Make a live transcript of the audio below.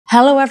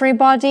Hello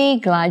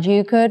everybody, glad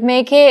you could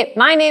make it.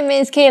 My name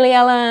is Kaylee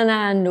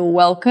and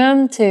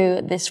welcome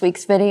to this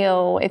week's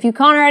video. If you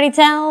can't already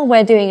tell,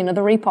 we're doing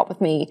another repot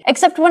with me.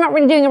 Except we're not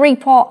really doing a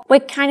repot,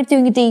 we're kind of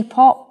doing a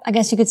depot, I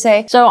guess you could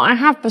say. So I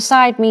have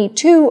beside me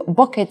 2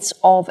 buckets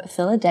of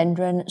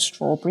philodendron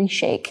strawberry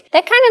shake.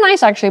 They're kind of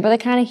nice actually, but they're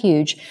kind of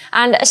huge.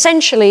 And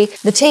essentially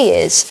the tea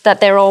is that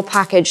they're all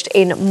packaged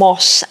in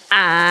moss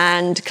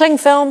and cling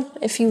film,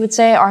 if you would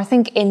say, or I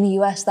think in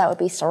the US that would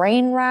be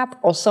saran wrap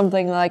or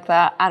something like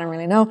that. I don't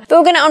really know. But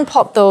we're gonna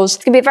unpop those.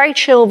 It's gonna be a very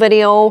chill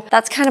video.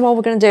 That's kind of all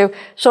we're gonna do.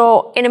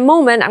 So in a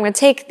moment, I'm gonna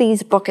take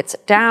these buckets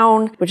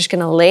down. We're just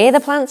gonna lay the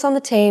plants on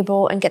the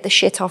table and get the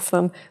shit off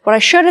them. What I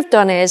should have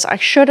done is I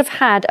should have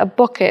had a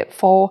bucket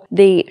for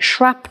the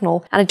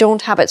shrapnel and I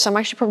don't have it. So I'm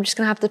actually probably just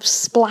gonna have to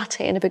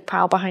splat it in a big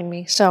pile behind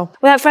me. So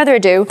without further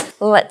ado,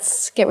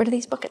 let's get rid of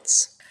these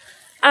buckets.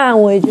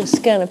 And we're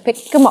just gonna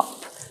pick them up.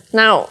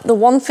 Now, the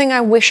one thing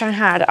I wish I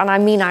had, and I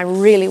mean I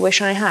really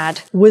wish I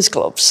had, was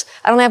gloves.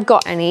 I don't think I've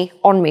got any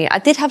on me. I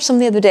did have some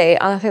the other day,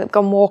 and I think I've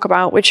gone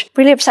walkabout, which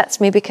really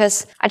upsets me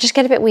because I just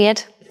get a bit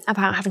weird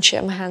about having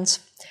shit on my hands.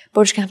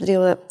 But we're just gonna have to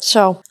deal with it.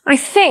 So, I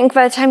think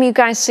by the time you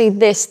guys see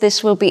this,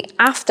 this will be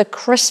after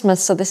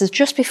Christmas, so this is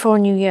just before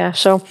New Year.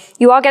 So,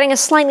 you are getting a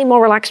slightly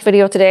more relaxed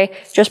video today,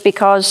 just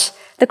because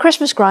the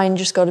Christmas grind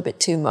just got a bit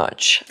too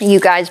much.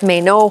 You guys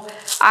may know,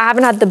 I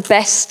haven't had the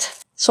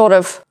best sort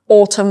of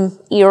autumn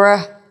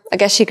era, I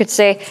guess you could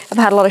say. I've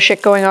had a lot of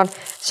shit going on.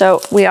 So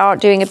we are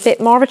doing a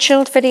bit more of a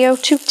chilled video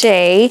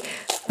today,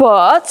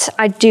 but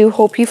I do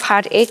hope you've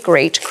had a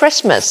great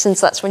Christmas,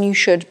 since that's when you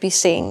should be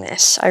seeing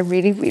this. I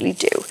really, really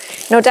do.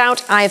 No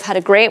doubt I've had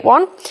a great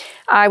one.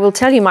 I will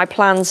tell you my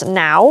plans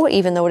now,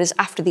 even though it is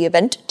after the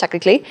event,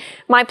 technically.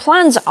 My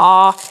plans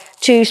are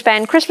to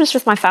spend Christmas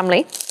with my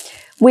family.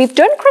 We've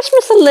done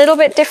Christmas a little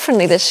bit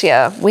differently this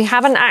year. We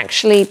haven't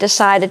actually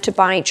decided to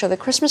buy each other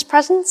Christmas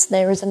presents.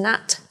 There is a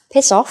gnat.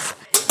 Piss off.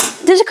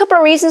 There's a couple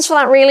of reasons for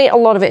that, really. A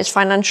lot of it is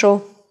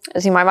financial,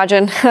 as you might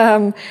imagine.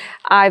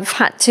 I've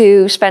had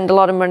to spend a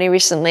lot of money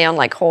recently on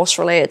like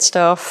horse-related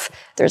stuff.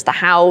 There's the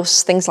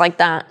house, things like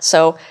that.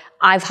 So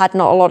I've had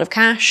not a lot of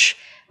cash.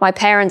 My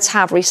parents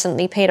have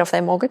recently paid off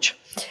their mortgage.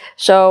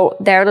 So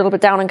they're a little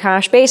bit down on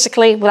cash.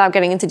 Basically, without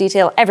getting into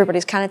detail,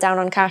 everybody's kind of down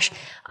on cash.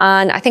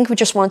 And I think we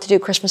just wanted to do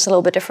Christmas a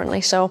little bit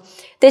differently. So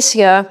this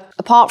year,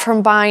 apart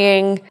from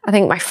buying, I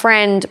think my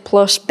friend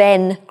plus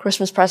Ben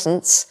Christmas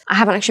presents, I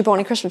haven't actually bought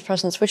any Christmas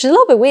presents, which is a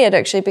little bit weird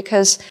actually,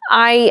 because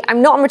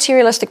I'm not a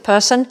materialistic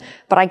person,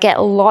 but I get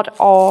a lot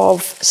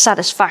of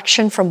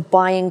satisfaction from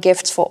buying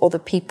gifts for other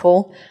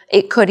people.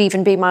 It could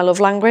even be my love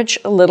language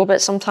a little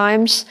bit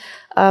sometimes.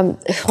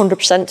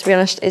 100% to be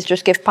honest, is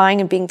just gift buying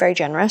and being very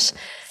generous.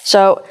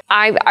 So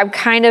I'm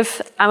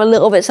a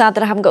little bit sad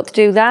that I haven't got to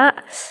do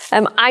that.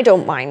 I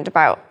don't mind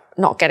about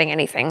not getting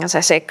anything. As I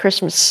say,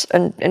 Christmas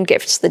and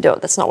gifts,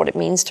 that's not what it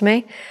means to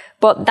me.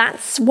 But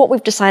that's what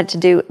we've decided to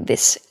do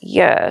this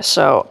year.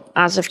 So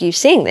as of you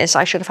seeing this,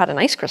 I should have had a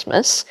nice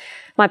Christmas.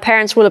 My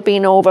parents will have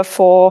been over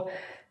for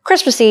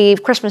Christmas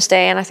Eve, Christmas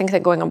Day, and I think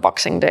they're going on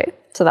Boxing Day.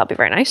 So that'll be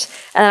very nice.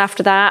 And then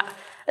after that,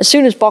 as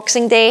soon as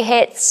Boxing Day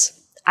hits,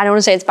 I don't want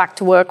to say it's back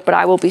to work, but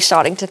I will be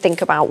starting to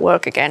think about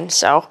work again.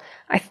 So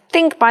I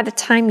think by the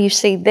time you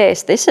see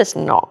this is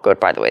not good,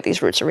 by the way.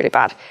 These roots are really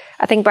bad.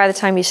 I think by the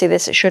time you see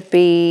this, it should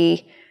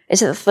be,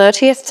 is it the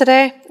 30th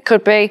today?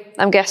 Could be,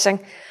 I'm guessing.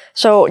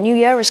 So New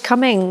Year is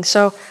coming.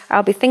 So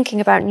I'll be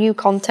thinking about new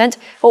content.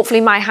 Hopefully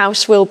my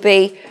house will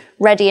be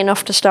ready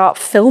enough to start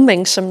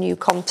filming some new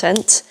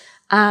content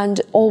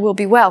and all will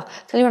be well.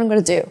 Tell you what I'm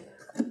going to do.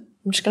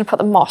 I'm just going to put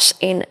the moss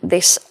in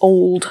this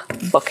old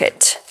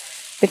bucket,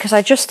 because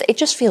it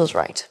just feels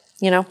right,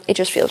 you know? It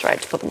just feels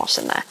right to put the moss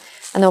in there.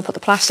 And then we'll put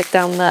the plastic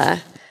down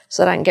there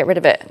so that I can get rid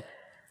of it,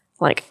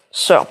 like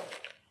so.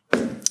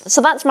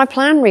 So that's my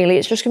plan, really.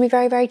 It's just gonna be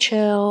very, very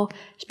chill,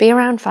 just be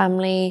around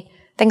family,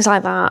 things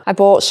like that. I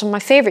bought some of my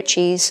favorite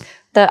cheese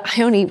that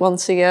I only eat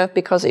once a year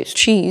because it's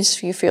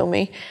cheese, you feel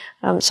me.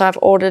 So I've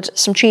ordered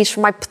some cheese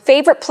from my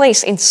favorite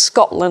place in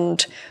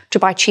Scotland to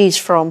buy cheese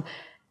from.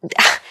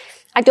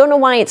 I don't know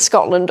why it's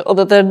Scotland,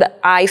 other than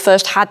I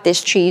first had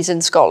this cheese in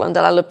Scotland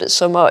and I loved it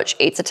so much.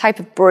 It's a type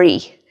of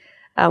brie,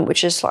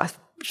 which is like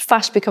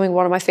fast becoming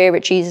one of my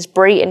favorite cheeses,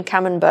 brie and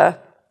camembert.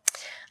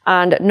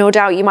 And no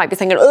doubt you might be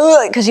thinking,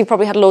 ugh, because you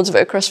probably had loads of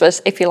it at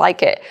Christmas if you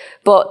like it.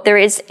 But there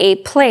is a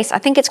place, I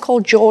think it's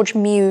called George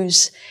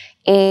Muse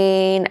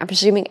in, I'm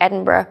presuming,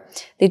 Edinburgh.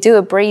 They do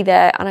a brie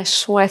there, and I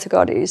swear to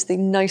God, it is the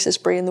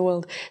nicest brie in the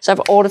world. So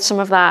I've ordered some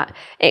of that.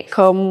 It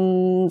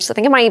comes, I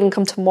think it might even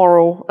come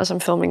tomorrow as I'm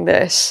filming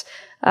this.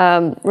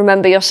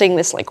 Remember, you're seeing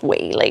this like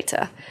way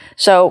later.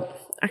 So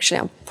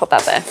actually, I'll put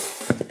that there.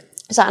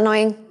 Is that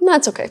annoying? No,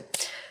 it's okay.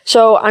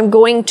 So I'm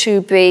going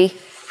to be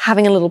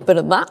having a little bit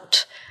of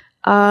that,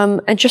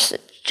 and just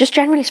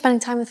generally spending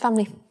time with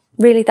family.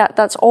 Really,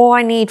 that's all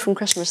I need from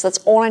Christmas. That's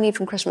all I need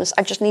from Christmas.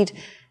 I just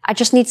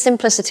need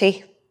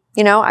simplicity.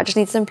 You know, I just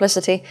need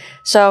simplicity.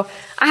 So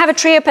I have a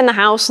tree up in the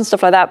house and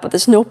stuff like that, but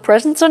there's no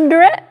presents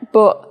under it.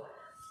 But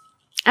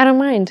I don't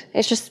mind.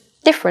 It's just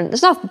different.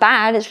 It's not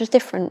bad, it's just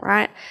different,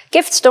 right?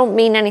 Gifts don't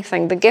mean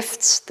anything. The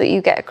gifts that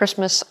you get at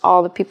Christmas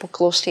are the people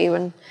close to you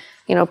and,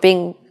 you know,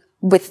 being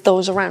with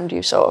those around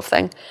you sort of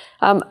thing.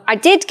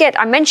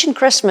 I mentioned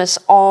Christmas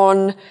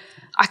on,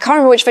 I can't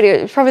remember which video,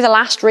 it was probably the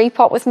last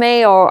Repot With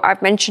Me, or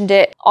I've mentioned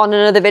it on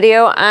another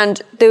video,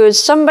 and there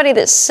was somebody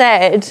that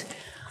said,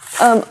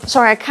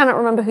 sorry, I cannot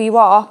remember who you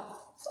are,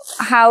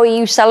 how are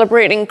you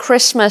celebrating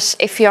Christmas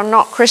if you're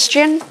not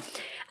Christian?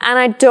 And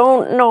I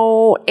don't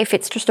know if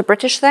it's just a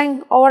British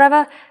thing or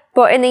whatever,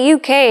 but in the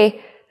UK,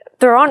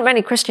 there aren't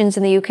many Christians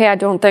in the UK, I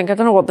don't think. I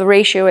don't know what the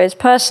ratio is.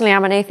 Personally,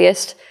 I'm an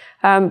atheist,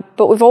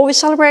 but we've always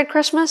celebrated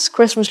Christmas.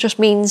 Christmas just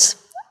means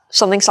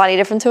something slightly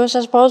different to us,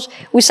 I suppose.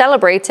 We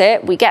celebrate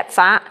it, we get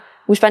fat,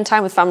 we spend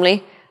time with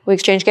family, we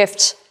exchange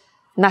gifts,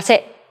 and that's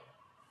it.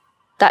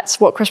 That's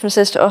what Christmas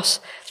is to us.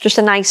 It's just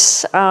a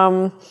nice,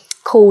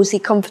 cozy,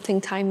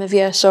 comforting time of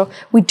year. So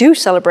we do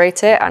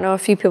celebrate it. I know a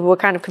few people were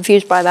kind of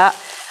confused by that.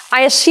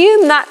 I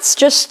assume that's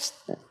just,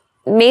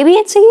 maybe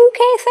it's a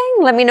UK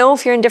thing. Let me know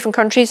if you're in different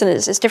countries and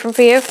it's different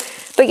for you.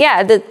 But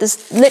yeah,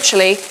 there's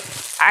literally,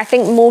 I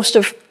think most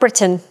of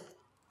Britain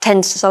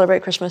tends to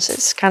celebrate Christmas.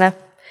 It's kind of,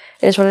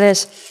 it is what it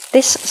is.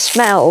 This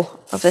smell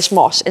of this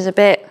moss is a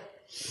bit,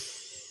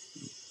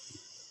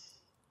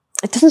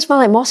 it doesn't smell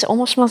like moss, it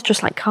almost smells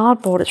just like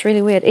cardboard. It's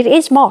really weird. It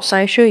is moss,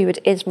 I assure you it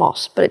is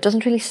moss, but it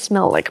doesn't really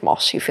smell like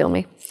moss, you feel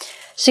me?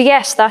 So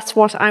yes, that's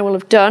what I will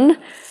have done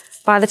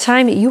by the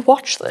time you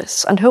watch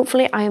this, and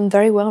hopefully I am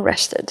very well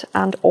rested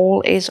and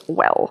all is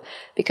well,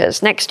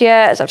 because next year,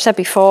 as I've said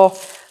before,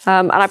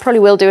 and I probably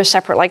will do a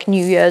separate like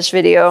New Year's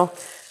video,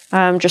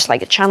 just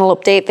like a channel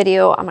update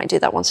video. I might do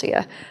that once a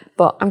year,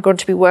 but I'm going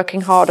to be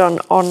working hard on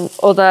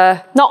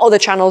other, not other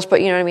channels,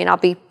 but you know what I mean, I'll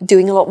be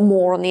doing a lot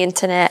more on the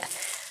internet,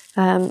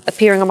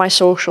 appearing on my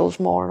socials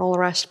more and all the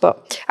rest,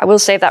 but I will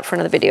save that for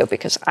another video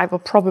because I will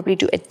probably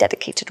do a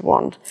dedicated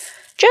one,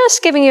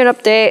 just giving you an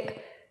update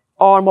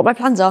on what my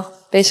plans are,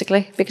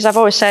 basically, because I've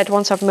always said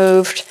once I've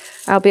moved,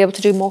 I'll be able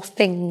to do more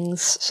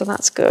things, so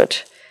that's good.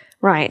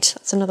 Right,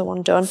 that's another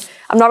one done.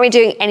 I'm not really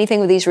doing anything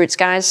with these roots,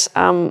 guys.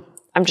 I'm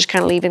just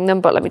kind of leaving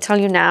them, but let me tell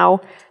you now,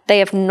 they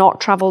have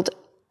not traveled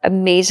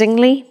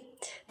amazingly.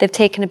 They've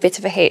taken a bit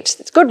of a hit.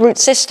 It's a good root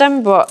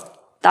system, but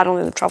I don't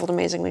think they've traveled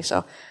amazingly, so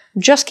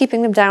I'm just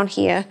keeping them down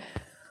here.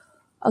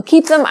 I'll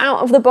keep them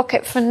out of the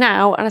bucket for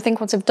now, and I think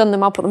once I've done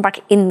them, I'll put them back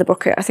in the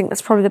bucket. I think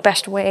that's probably the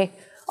best way.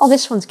 Oh,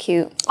 this one's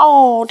cute.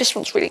 Oh, this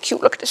one's really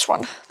cute. Look at this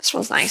one. This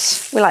one's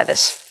nice. We like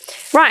this.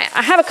 Right,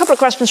 I have a couple of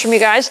questions from you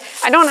guys.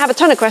 I don't have a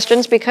ton of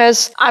questions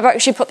because I've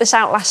actually put this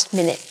out last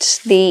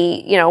minute.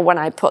 You know, when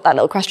I put that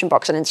little question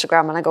box on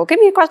Instagram and I go, give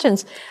me your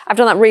questions. I've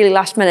done that really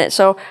last minute,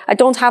 so I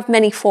don't have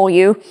many for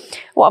you.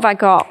 What have I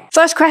got?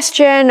 First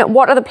question,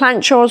 what other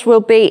plant shows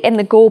will be in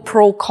the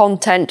GoPro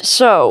content?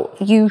 So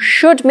you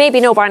should maybe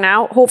know by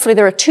now, hopefully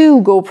there are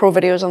 2 GoPro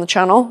videos on the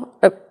channel.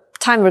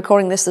 Time of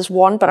recording this, there's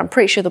 1, but I'm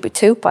pretty sure there'll be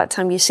 2 by the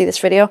time you see this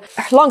video.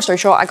 Long story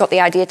short, I got the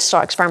idea to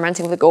start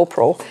experimenting with a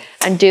GoPro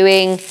and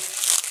doing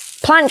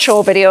plant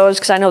show videos,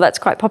 because I know that's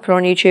quite popular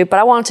on YouTube, but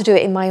I wanted to do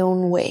it in my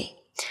own way.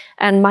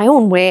 And my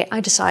own way,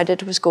 I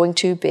decided, was going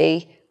to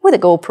be with a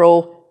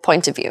GoPro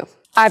point of view.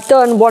 I've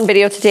done 1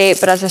 video to date,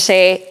 but as I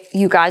say,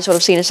 you guys will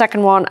have seen a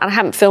second one, and I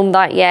haven't filmed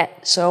that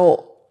yet,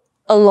 so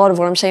a lot of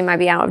what I'm saying might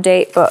be out of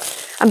date, but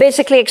I'm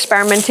basically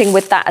experimenting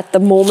with that at the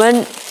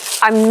moment.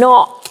 I'm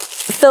not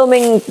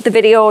filming the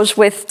videos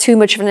with too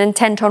much of an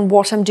intent on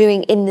what I'm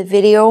doing in the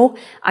video.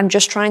 I'm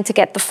just trying to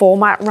get the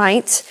format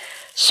right.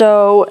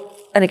 So,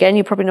 and again,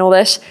 you probably know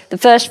this, the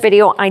first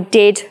video I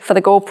did for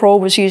the GoPro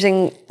was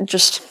using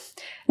just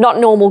not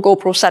normal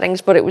GoPro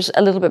settings, but it was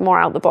a little bit more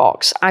out the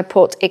box. I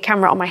put a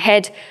camera on my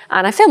head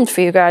and I filmed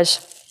for you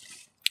guys,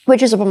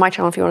 which is up on my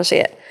channel if you want to see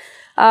it.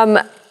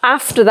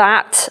 After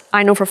that,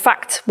 I know for a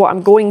fact what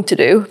I'm going to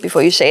do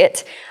before you see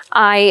it.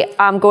 I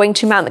am going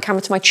to mount the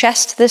camera to my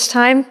chest this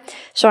time.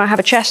 So I have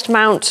a chest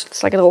mount,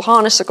 it's like a little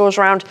harness that goes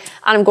around,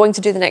 and I'm going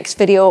to do the next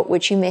video,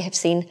 which you may have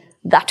seen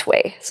that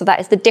way. So that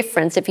is the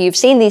difference. If you've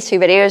seen these 2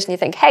 videos and you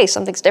think, hey,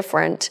 something's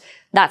different,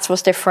 that's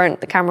what's different.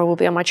 The camera will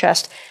be on my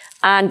chest.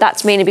 And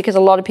that's mainly because a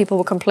lot of people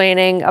were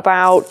complaining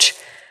about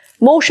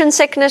motion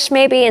sickness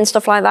maybe and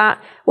stuff like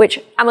that, which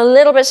I'm a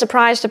little bit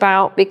surprised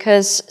about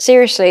because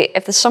seriously,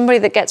 if there's somebody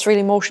that gets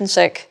really motion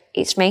sick,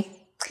 it's me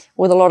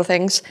with a lot of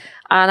things,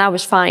 and I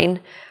was fine.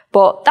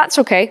 But that's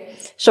okay.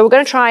 So we're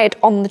going to try it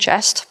on the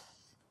chest.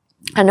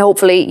 And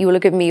hopefully you will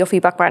have given me your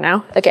feedback right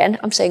now. Again,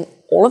 I'm saying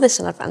all of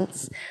this in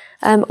advance.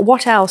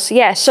 What else?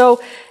 Yeah,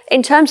 so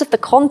in terms of the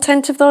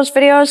content of those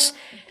videos,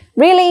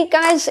 really,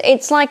 guys,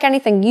 it's like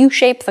anything. You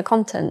shape the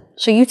content.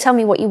 So you tell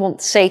me what you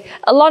want to see.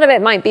 A lot of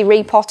it might be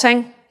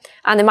repotting,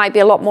 and there might be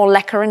a lot more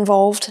lecker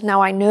involved.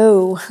 Now, I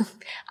know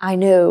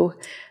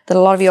that a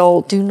lot of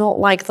y'all do not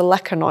like the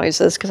lecker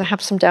noises, because I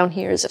have some down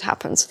here as it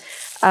happens.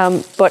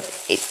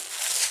 But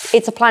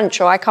it's a plant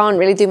show. I can't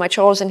really do my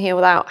chores in here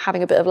without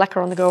having a bit of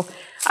lecker on the go.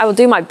 I will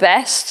do my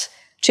best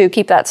to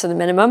keep that to the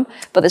minimum,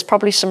 but there's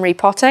probably some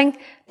repotting.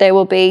 There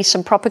will be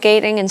some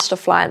propagating and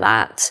stuff like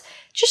that.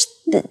 Just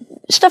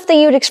stuff that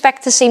you'd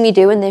expect to see me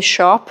do in this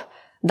shop.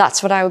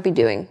 That's what I would be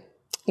doing.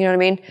 You know what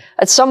I mean?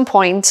 At some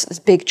point, it's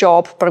a big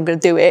job, but I'm going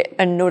to do it,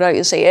 and no doubt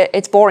you'll see it.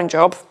 It's a boring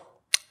job,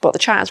 but the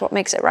chat is what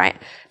makes it, right?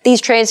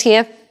 These trays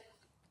here,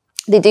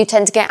 they do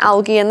tend to get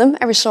algae in them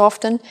every so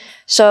often.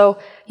 So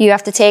you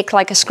have to take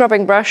like a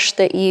scrubbing brush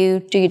that you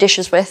do your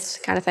dishes with,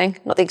 kind of thing.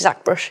 Not the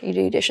exact brush you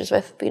do your dishes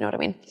with, but you know what I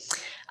mean.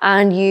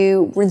 And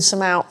you rinse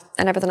them out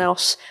and everything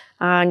else.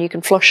 And you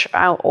can flush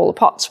out all the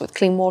pots with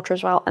clean water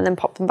as well, and then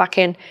pop them back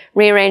in,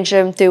 rearrange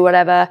them, do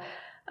whatever,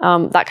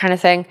 that kind of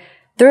thing.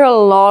 There are a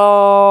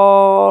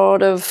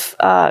lot of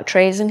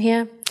trays in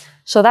here,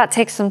 so that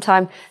takes some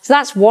time. So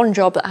that's one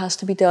job that has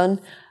to be done.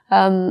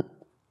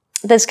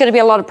 There's going to be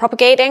a lot of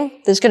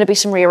propagating. There's going to be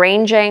some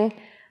rearranging,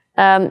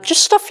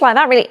 just stuff like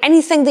that, really.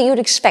 Anything that you would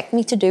expect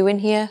me to do in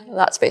here,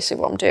 that's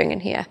basically what I'm doing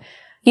in here.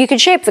 You can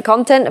shape the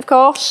content, of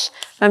course.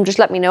 Just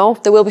let me know.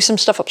 There will be some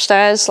stuff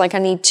upstairs, like I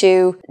need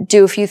to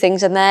do a few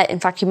things in there.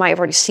 In fact, you might have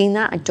already seen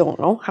that. I don't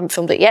know. Haven't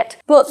filmed it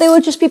yet. But they will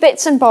just be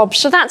bits and bobs.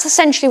 So that's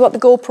essentially what the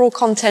GoPro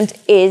content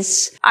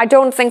is. I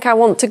don't think I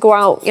want to go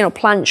out, you know,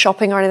 plant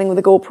shopping or anything with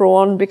a GoPro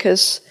on,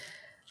 because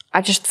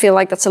I just feel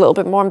like that's a little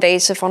bit more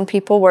invasive on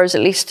people. Whereas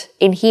at least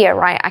in here,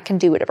 right, I can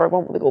do whatever I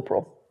want with the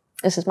GoPro.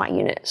 This is my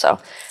unit. So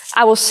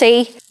I will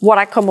see what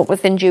I come up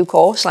with in due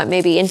course. Like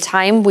maybe in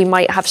time, we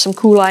might have some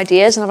cool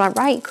ideas and I'm like,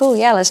 right, cool,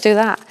 yeah, let's do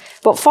that.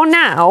 But for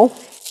now,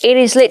 it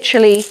is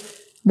literally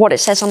what it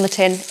says on the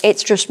tin.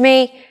 It's just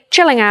me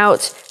chilling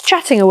out,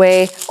 chatting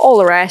away, all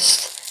the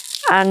rest,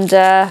 and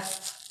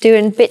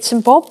doing bits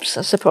and bobs,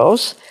 I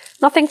suppose.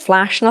 Nothing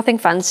flash, nothing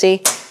fancy.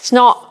 It's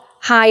not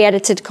high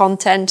edited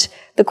content.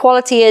 The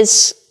quality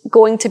is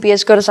going to be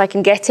as good as I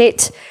can get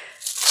it.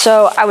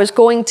 So I was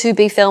going to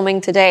be filming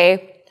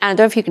today. And I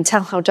don't know if you can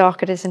tell how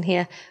dark it is in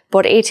here,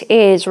 but it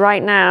is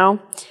right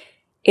now,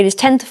 it is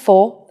 10 to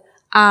 4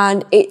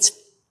 and it's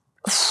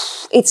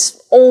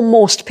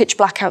almost pitch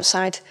black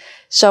outside.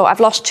 So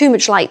I've lost too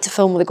much light to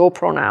film with a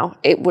GoPro now.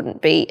 It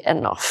wouldn't be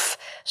enough.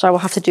 So I will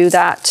have to do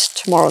that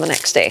tomorrow or the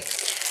next day.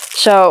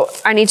 So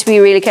I need to be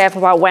really careful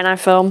about when I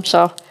film.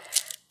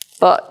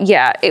 But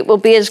yeah, it will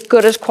be as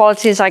good as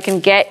quality as I can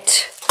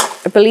get.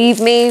 Believe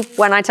me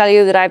when I tell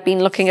you that I've been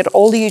looking at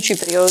all the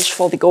YouTube videos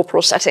for the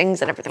GoPro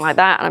settings and everything like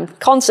that, and I'm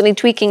constantly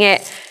tweaking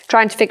it,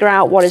 trying to figure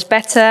out what is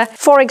better.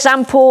 For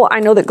example,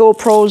 I know that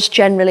GoPros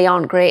generally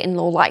aren't great in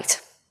low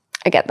light.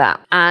 I get that.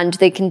 And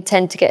they can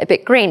tend to get a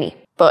bit grainy.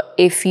 But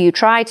if you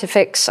try to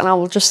fix, and I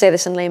will just say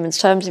this in layman's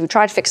terms, if you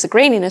try to fix the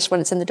graininess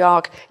when it's in the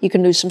dark, you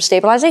can lose some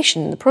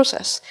stabilization in the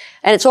process.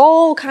 And it's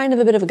all kind of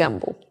a bit of a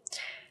gamble.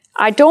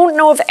 I don't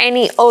know of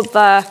any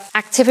other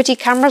activity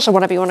cameras, or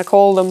whatever you want to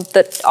call them,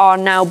 that are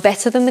now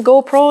better than the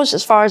GoPros.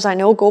 As far as I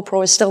know,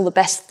 GoPro is still the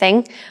best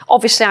thing.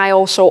 Obviously, I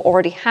also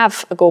already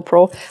have a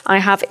GoPro. I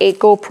have a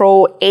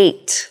GoPro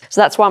 8.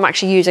 So that's what I'm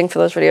actually using for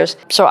those videos.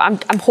 So I'm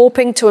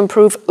hoping to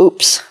improve.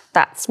 Oops,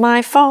 that's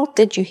my fault.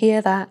 Did you hear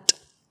that?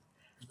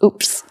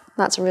 Oops,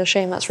 that's a real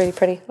shame. That's really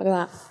pretty. Look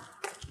at that.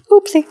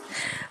 Oopsie.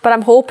 But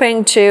I'm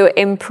hoping to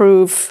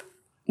improve,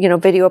 you know,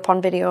 video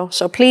upon video.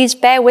 So please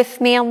bear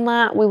with me on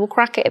that. We will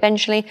crack it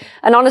eventually.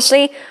 And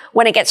honestly,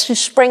 when it gets to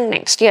spring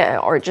next year,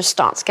 or it just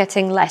starts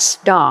getting less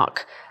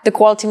dark, the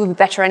quality will be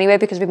better anyway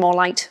because there'll be more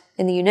light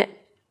in the unit.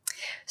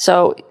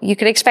 So you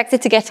can expect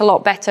it to get a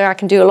lot better. I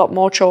can do a lot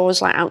more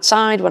chores like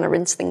outside when I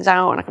rinse things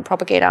out, and I can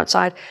propagate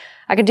outside.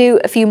 I can do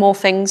a few more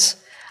things.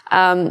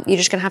 You're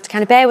just gonna have to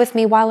kind of bear with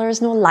me while there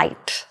is no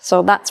light.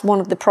 So that's one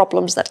of the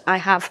problems that I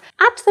have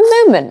at the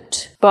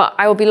moment. But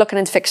I will be looking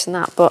into fixing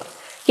that. But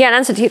yeah, in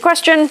answer to your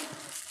question,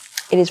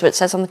 it is what it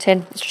says on the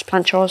tin. It's just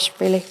plant chores,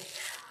 really.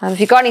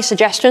 If you've got any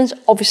suggestions,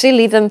 obviously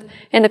leave them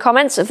in the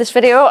comments of this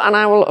video, and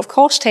I will, of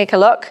course, take a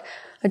look.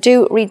 I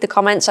do read the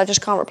comments. I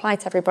just can't reply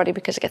to everybody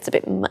because it gets a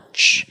bit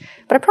much.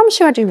 But I promise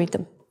you I do read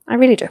them. I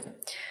really do.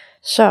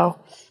 So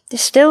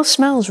this still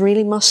smells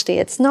really musty.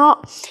 It's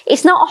not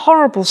a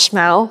horrible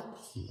smell.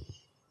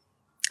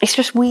 It's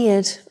just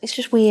weird. It's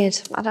just weird.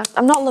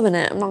 I'm not loving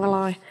it. I'm not gonna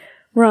lie.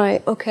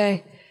 Right,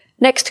 okay.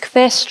 Next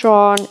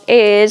question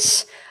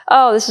is,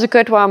 oh, this is a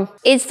good one.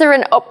 Is there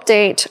an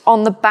update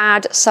on the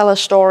bad seller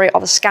story or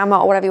the scammer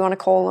or whatever you want to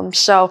call them?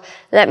 So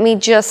let me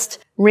just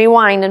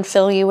rewind and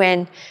fill you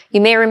in.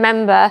 You may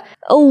remember,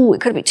 oh,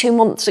 it could be 2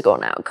 months ago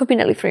now. It could be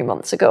nearly 3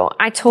 months ago.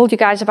 I told you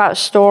guys about a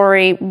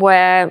story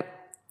where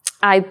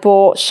I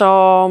bought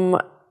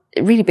some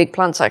really big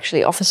plants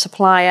actually off a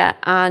supplier,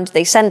 and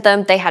they sent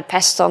them, they had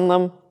pests on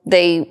them.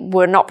 They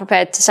were not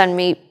prepared to send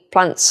me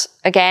plants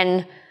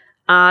again,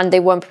 and they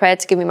weren't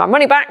prepared to give me my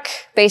money back.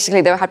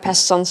 Basically, they had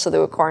pests on, so they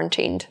were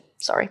quarantined.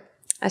 Sorry,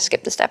 I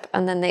skipped a step,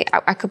 and then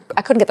I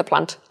couldn't get the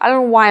plant. I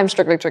don't know why I'm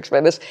struggling to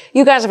explain this.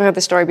 You guys have heard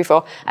this story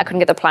before. I couldn't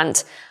get the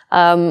plant.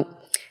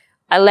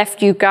 I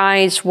left you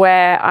guys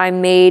where I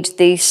made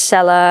the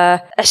seller,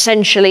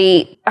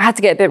 essentially, I had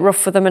to get a bit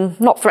rough with them and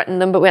not threaten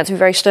them, but we had to be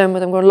very stern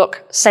with them, going,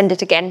 look, send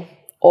it again,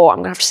 or I'm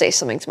gonna have to say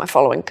something to my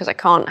following, because I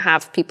can't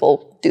have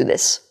people do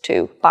this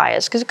to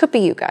buyers, because it could be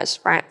you guys,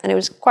 right? And it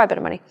was quite a bit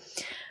of money.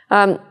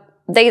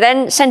 They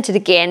then sent it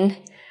again,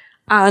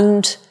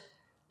 and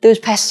there was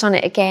pests on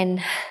it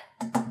again.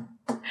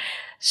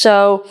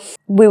 So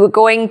we were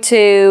going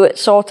to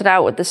sort it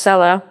out with the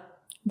seller,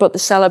 but the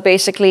seller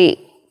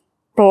basically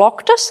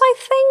blocked us, I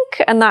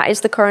think, and that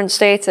is the current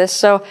status.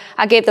 So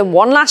I gave them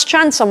one last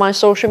chance on my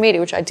social media,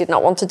 which I did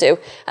not want to do.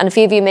 And a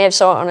few of you may have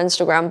saw it on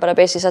Instagram, but I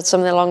basically said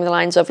something along the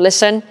lines of,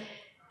 listen,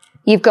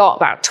 you've got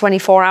about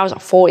 24 hours or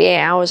 48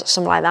 hours or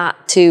something like that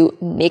to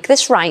make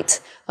this right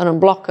and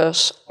unblock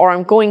us, or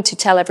I'm going to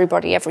tell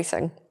everybody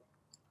everything.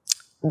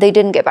 They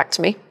didn't get back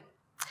to me.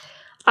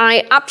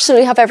 I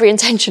absolutely have every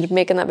intention of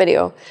making that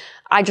video.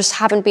 I just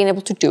haven't been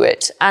able to do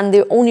it. And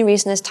the only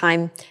reason is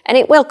time, and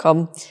it will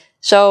come.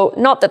 So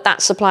not that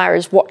that supplier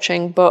is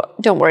watching,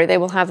 but don't worry, they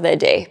will have their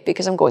day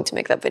because I'm going to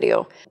make that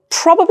video.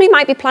 Probably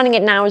might be planning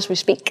it now as we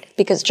speak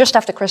because just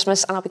after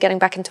Christmas and I'll be getting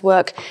back into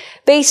work.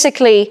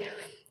 Basically,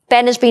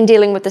 Ben has been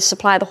dealing with this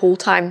supplier the whole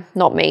time,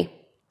 not me.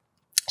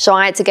 So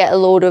I had to get a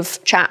load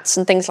of chats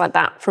and things like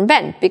that from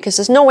Ben because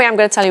there's no way I'm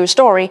going to tell you a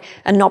story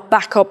and not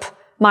back up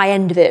my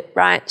end of it,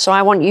 right? So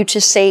I want you to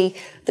see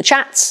the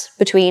chats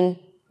between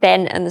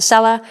Ben and the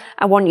seller.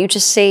 I want you to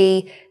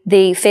see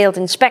the failed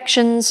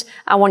inspections.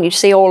 I want you to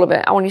see all of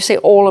it. I want you to see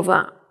all of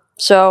that.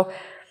 So,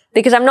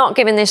 because I'm not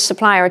giving this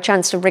supplier a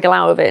chance to wriggle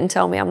out of it and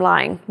tell me I'm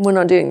lying. We're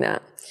not doing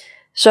that.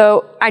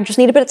 So I just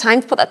need a bit of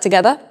time to put that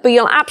together, but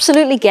you'll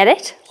absolutely get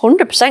it.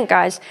 100%,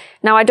 guys.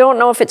 Now, I don't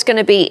know if it's going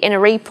to be in a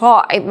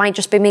repot. It might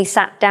just be me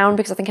sat down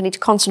because I think I need to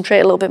concentrate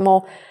a little bit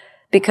more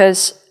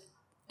because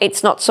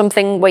it's not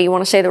something where you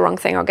want to say the wrong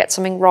thing or get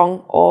something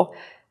wrong or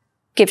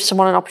give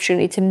someone an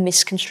opportunity to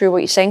misconstrue what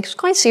you're saying. It's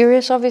quite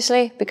serious,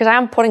 obviously, because I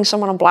am putting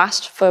someone on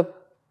blast for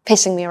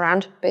pissing me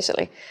around,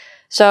 basically.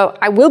 So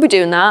I will be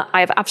doing that. I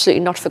have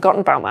absolutely not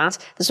forgotten about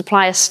that. The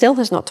supplier still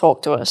has not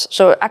talked to us.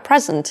 So at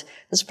present,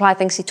 the supplier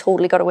thinks he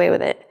totally got away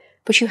with it,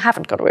 but you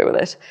haven't got away with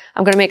it.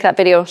 I'm going to make that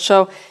video.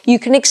 So you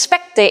can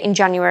expect it in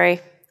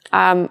January.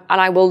 And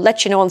I will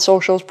let you know on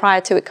socials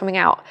prior to it coming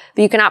out.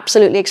 But you can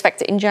absolutely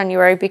expect it in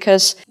January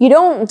because you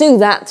don't do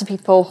that to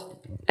people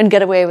and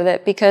get away with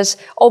it, because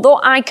although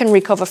I can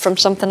recover from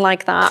something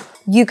like that,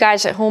 you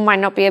guys at home might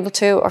not be able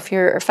to, or if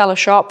you're a fellow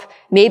shop,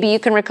 maybe you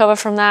can recover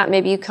from that,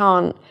 maybe you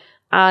can't.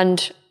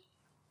 And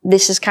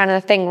this is kind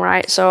of the thing,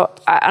 right? So,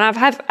 and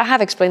I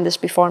have explained this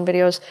before in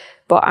videos,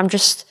 but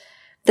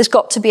there's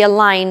got to be a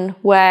line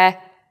where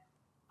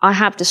I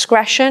have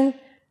discretion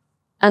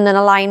and then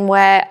a line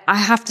where I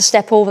have to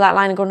step over that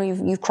line and go, no,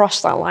 you've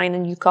crossed that line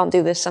and you can't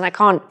do this. And I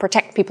can't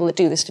protect people that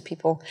do this to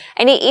people.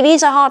 And it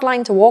is a hard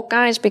line to walk,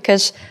 guys,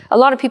 because a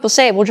lot of people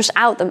say, well, just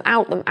out them,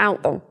 out them,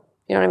 out them.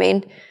 You know what I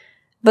mean?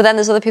 But then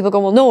there's other people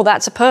going, well, no,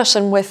 that's a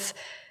person with,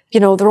 you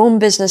know, their own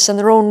business and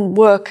their own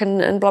work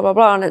and blah, blah,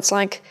 blah. And it's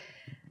like,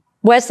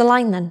 where's the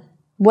line then?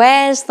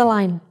 Where's the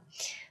line?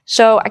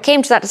 So I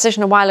came to that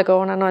decision a while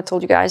ago, and I know I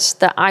told you guys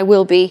that I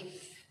will be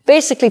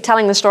basically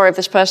telling the story of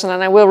this person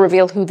and I will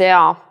reveal who they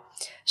are.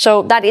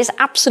 So that is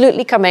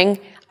absolutely coming.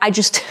 I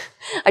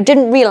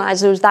didn't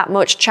realize there was that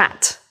much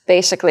chat,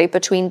 basically,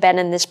 between Ben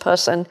and this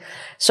person.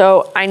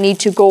 So I need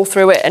to go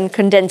through it and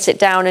condense it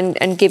down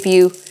and give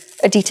you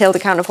a detailed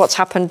account of what's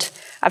happened.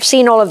 I've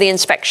seen all of the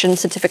inspection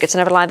certificates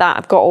and everything like that.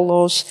 I've got all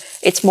those.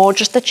 It's more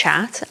just the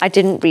chat. I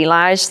didn't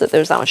realize that there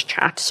was that much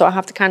chat. So I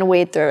have to kind of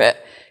wade through it,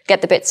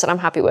 get the bits that I'm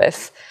happy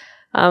with,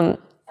 and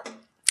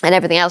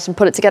everything else, and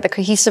put it together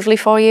cohesively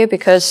for you,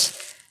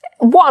 because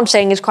what I'm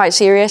saying is quite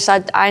serious.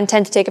 I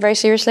intend to take it very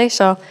seriously.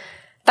 So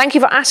thank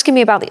you for asking me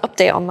about the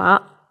update on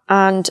that.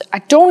 And I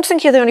don't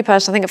think you're the only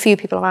person. I think a few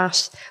people have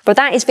asked. But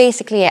that is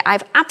basically it.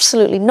 I've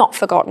absolutely not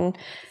forgotten.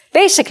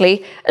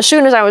 Basically, as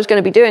soon as I was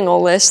going to be doing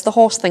all this, the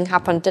horse thing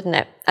happened, didn't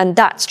it? And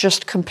that's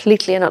just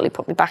completely and utterly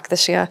put me back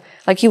this year.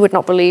 Like, you would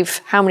not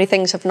believe how many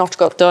things have not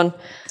got done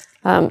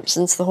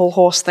since the whole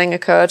horse thing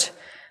occurred.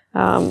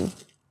 I'll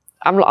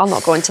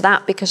not go into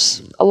that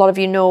because a lot of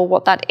you know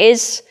what that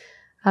is.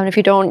 And if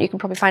you don't, you can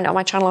probably find it on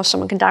my channel or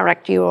someone can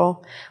direct you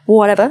or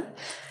whatever.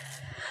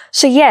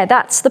 So yeah,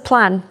 that's the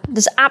plan.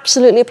 There's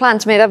absolutely a plan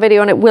to make that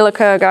video, and it will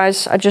occur,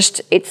 guys.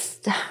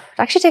 It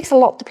actually takes a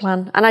lot to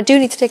plan, and I do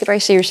need to take it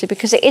very seriously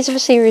because it is of a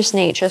serious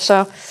nature.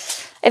 So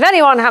if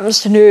anyone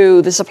happens to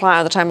know the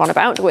supplier that I'm on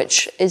about,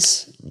 which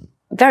is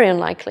very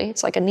unlikely,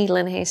 it's like a needle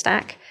in a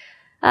haystack,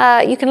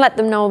 you can let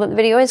them know that the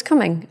video is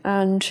coming.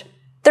 And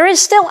there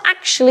is still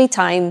actually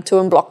time to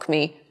unblock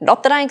me.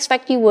 Not that I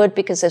expect you would,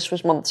 because this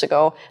was months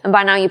ago, and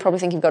by now you probably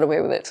think you've got away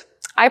with it.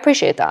 I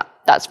appreciate that.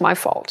 That's my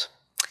fault.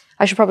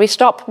 I should probably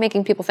stop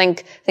making people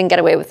think they can get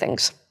away with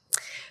things.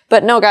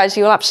 But no, guys,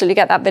 you will absolutely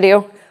get that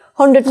video.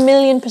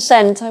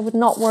 100,000,000%. I would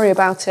not worry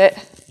about it.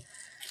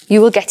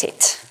 You will get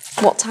it.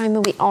 What time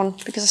are we on?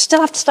 Because I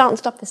still have to start and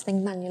stop this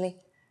thing manually.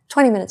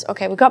 20 minutes.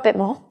 Okay, we've got a bit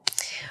more.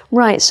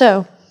 Right,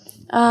 so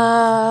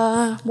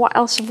what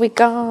else have we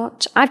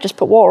got? I've just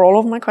put water all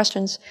over my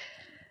questions.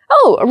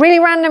 Oh, a really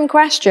random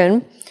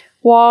question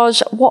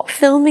was, what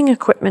filming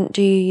equipment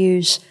do you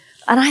use?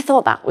 And I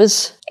thought that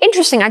was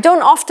interesting. I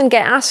don't often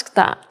get asked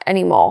that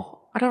anymore.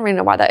 I don't really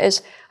know why that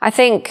is. I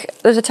think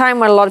there's a time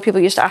when a lot of people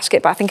used to ask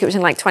it, but I think it was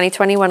in like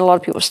 2020 when a lot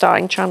of people were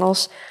starting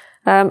channels.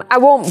 I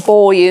won't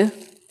bore you,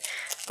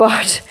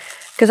 but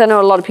because I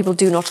know a lot of people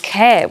do not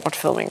care what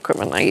filming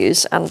equipment I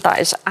use, and that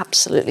is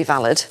absolutely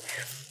valid.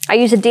 I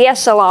use a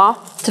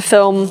DSLR to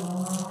film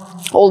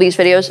all these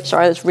videos.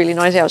 Sorry, it's really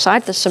noisy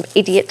outside. There's some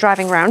idiot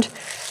driving around.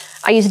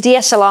 I use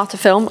DSLR to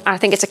film. I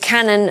think it's a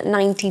Canon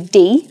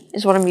 90D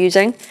is what I'm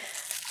using.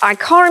 I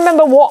can't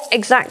remember what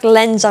exact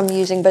lens I'm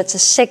using, but it's a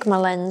Sigma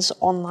lens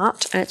on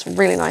that, and it's a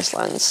really nice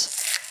lens.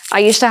 I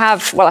used to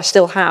have, well, I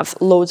still have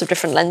loads of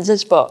different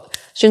lenses, but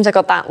as soon as I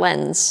got that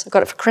lens, I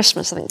got it for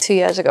Christmas, I think 2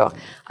 years ago,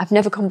 I've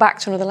never come back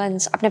to another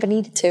lens. I've never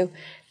needed to,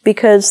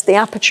 because the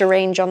aperture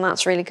range on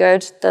that's really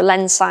good. The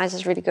lens size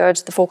is really good.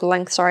 The focal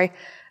length, sorry.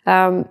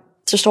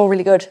 It's just all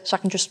really good. So I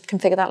can just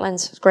configure that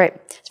lens. It's great.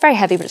 It's very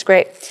heavy, but it's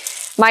great.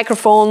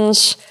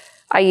 Microphones.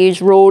 I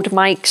use Rode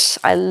mics.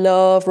 I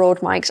love Rode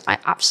mics. I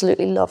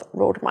absolutely love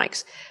Rode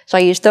mics. So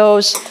I use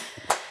those.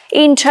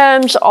 In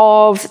terms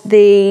of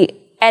the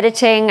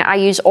editing, I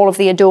use all of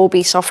the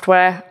Adobe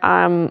software.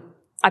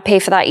 I pay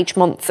for that each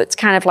month. It's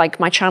kind of like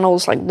my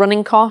channel's like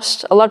running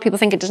cost. A lot of people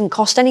think it doesn't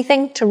cost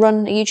anything to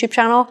run a YouTube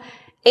channel.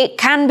 It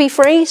can be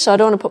free, so I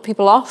don't want to put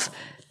people off.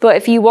 But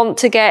if you want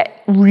to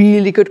get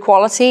really good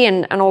quality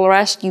and all the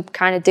rest, you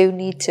kind of do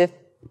need to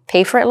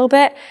pay for it a little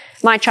bit.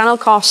 My channel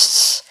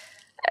costs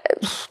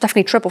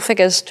definitely triple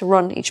figures to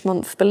run each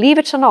month. Believe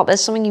it or not,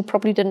 there's something you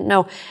probably didn't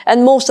know.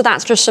 And most of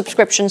that's just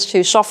subscriptions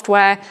to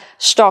software,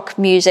 stock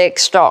music,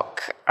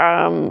 stock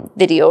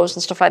videos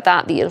and stuff like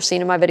that that you've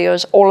seen in my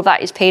videos. All of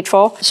that is paid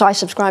for. So I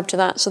subscribe to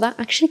that. So that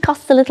actually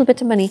costs a little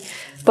bit of money.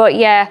 But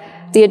yeah,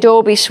 the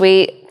Adobe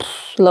suite,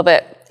 love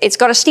it. It's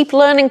got a steep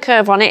learning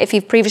curve on it if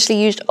you've previously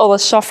used other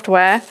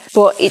software,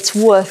 but it's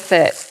worth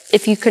it.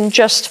 If you can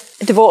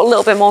just devote a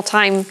little bit more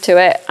time to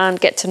it and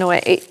get to know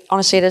it,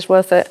 honestly, it is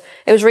worth it.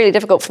 It was really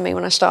difficult for me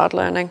when I started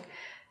learning,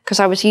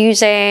 because I was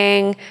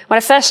using, when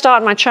I first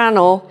started my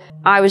channel,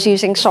 I was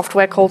using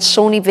software called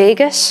Sony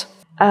Vegas,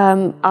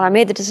 and I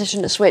made the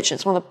decision to switch.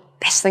 It's one of the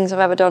best things I've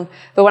ever done.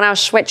 But when I was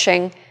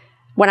switching,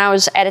 when I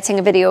was editing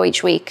a video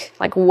each week,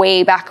 like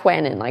way back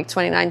when in like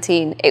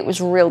 2019, it was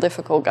real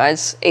difficult,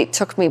 guys. It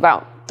took me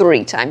about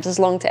 3 times as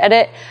long to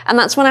edit. And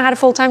that's when I had a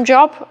full-time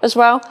job as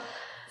well.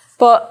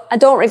 But I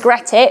don't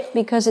regret it,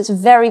 because it's a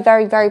very,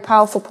 very, very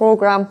powerful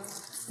program.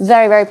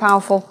 Very, very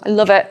powerful. I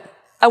love it.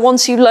 And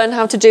once you learn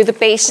how to do the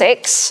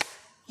basics,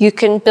 you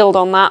can build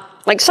on that.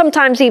 Like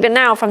sometimes even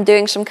now, if I'm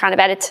doing some kind of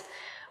edit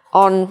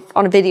on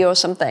a video or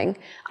something,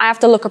 I have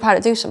to look up how to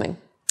do something.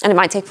 And it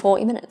might take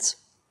 40 minutes.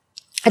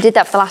 I did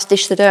that for the last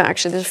dish to dirt,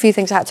 actually. There's a few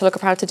things I had to look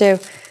up how to do.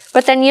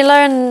 But then you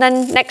learn, and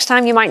then next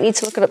time you might need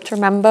to look it up to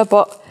remember,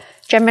 but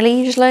generally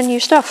you just learn new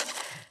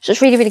stuff. So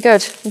it's really, really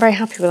good. I'm very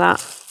happy with that.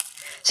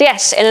 So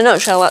yes, in a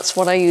nutshell, that's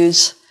what I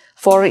use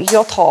for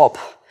YouTube.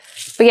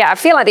 But yeah, I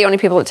feel like the only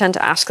people that tend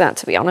to ask that,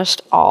 to be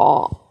honest,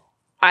 are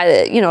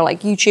either, you know,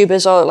 like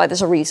YouTubers, or like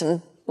there's a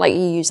reason, like you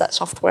use that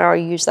software or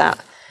you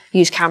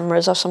use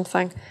cameras or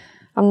something.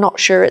 I'm not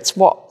sure it's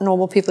what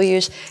normal people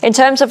use. In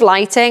terms of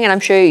lighting, and I'm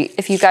sure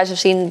if you guys have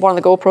seen one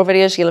of the GoPro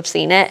videos, you'll have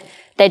seen it.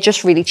 They're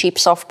just really cheap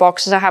soft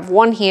boxes. I have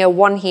one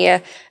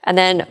here, and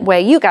then where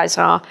you guys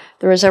are,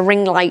 there is a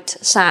ring light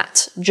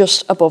sat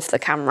just above the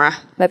camera,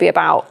 maybe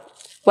about,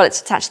 well,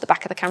 it's attached to the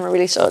back of the camera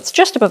really, so it's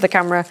just above the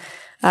camera.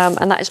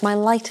 And that is my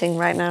lighting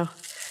right now.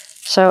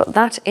 So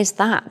that is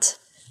that.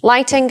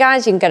 Lighting,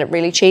 guys, you can get it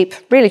really cheap,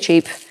 really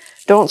cheap.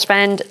 Don't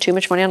spend too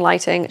much money on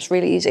lighting. It's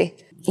really easy.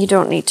 You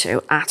don't need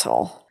to at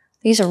all.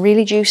 These are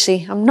really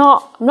juicy. I'm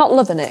not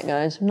loving it,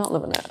 guys. I'm not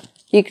loving it.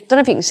 You don't know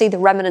if you can see the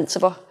remnants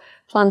of a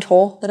planned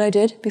haul that I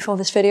did before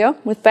this video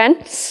with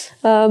Ben.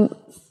 But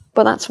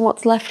that's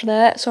what's left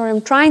there. Sorry,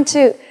 I'm trying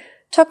to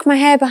tuck my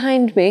hair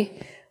behind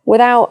me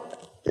without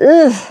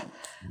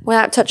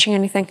touching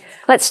anything.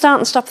 Let's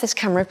start and stop this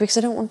camera because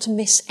I don't want to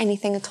miss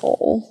anything at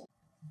all.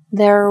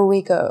 There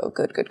we go.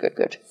 Good, good, good,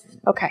 good.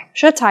 Okay,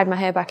 should have tied my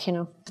hair back, you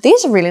know.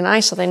 These are really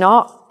nice, are they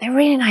not? They're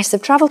really nice.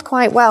 They've traveled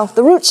quite well.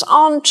 The roots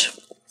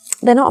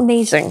they're not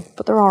amazing,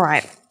 but they're all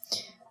right.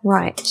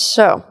 Right,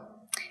 so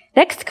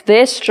next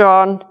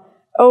question.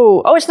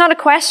 Oh, it's not a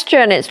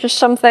question. It's just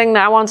something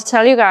that I wanted to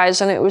tell you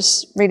guys, and it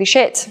was really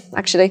shit,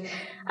 actually.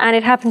 And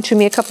it happened to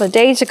me a couple of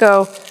days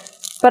ago,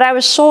 but I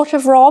was sort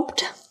of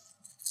robbed.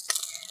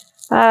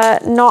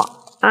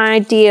 Not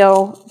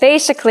ideal.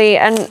 Basically,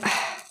 and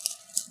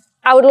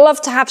I would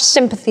love to have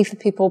sympathy for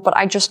people, but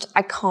I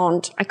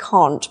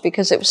can't,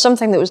 because it was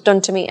something that was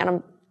done to me and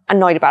I'm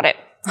annoyed about it,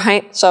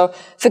 right? So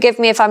forgive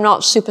me if I'm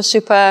not super,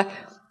 super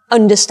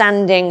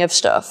understanding of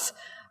stuff,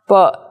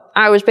 but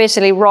I was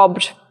basically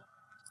robbed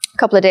a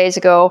couple of days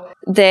ago.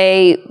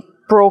 They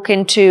broke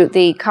into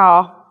the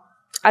car.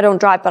 I don't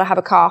drive, but I have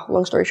a car,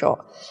 long story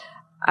short.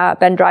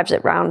 Ben drives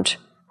it round,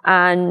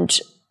 and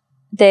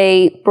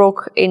they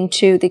broke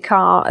into the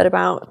car at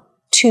about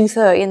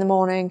 2:30 in the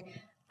morning,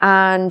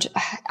 and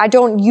I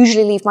don't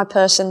usually leave my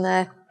purse in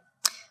there.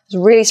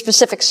 There's a really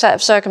specific set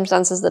of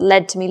circumstances that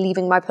led to me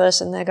leaving my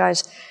purse in there,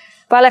 guys.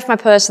 But I left my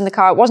purse in the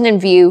car. It wasn't in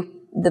view.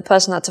 The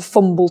person had to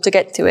fumble to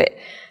get to it.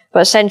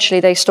 But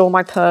essentially, they stole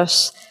my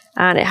purse,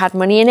 and it had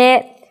money in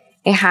it.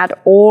 It had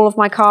all of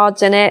my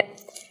cards in it.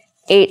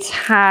 It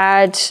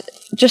had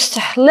just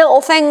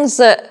little things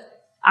that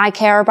I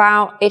care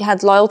about. It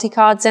had loyalty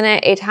cards in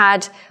it. It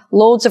had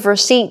loads of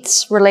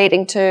receipts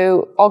relating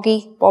to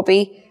Oggy,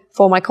 Bobby,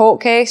 for my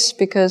court case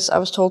because I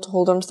was told to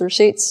hold on to the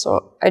receipts,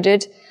 so I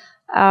did.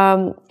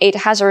 It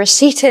has a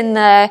receipt in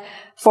there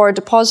for a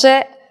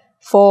deposit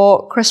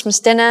for Christmas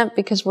dinner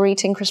because we're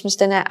eating Christmas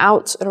dinner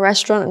out at a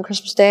restaurant on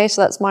Christmas Day,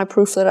 so that's my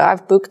proof that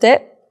I've booked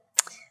it.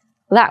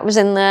 That was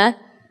in there.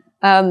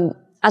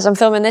 As I'm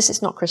filming this,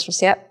 it's not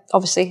Christmas yet.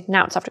 Obviously,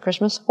 now it's after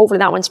Christmas. Hopefully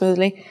that went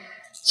smoothly.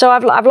 So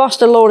I've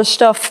lost a load of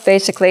stuff,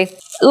 basically.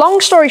 Long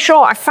story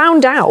short, I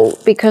found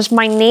out because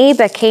my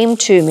neighbour came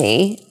to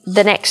me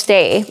the next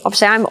day.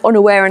 Obviously, I'm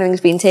unaware anything's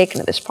been taken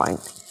at this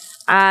point.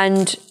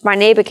 And my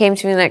neighbour came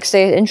to me the next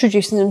day,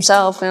 introducing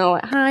himself, and they're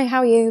like, hi, how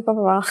are you, blah,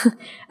 blah, blah.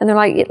 And they're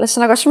like,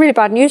 listen, I got some really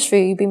bad news for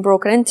you. You've been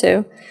broken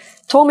into.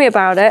 Told me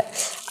about it.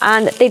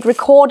 And they'd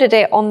recorded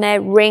it on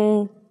their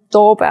Ring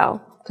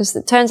doorbell. Because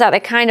it turns out they're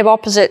kind of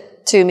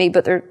opposite to me,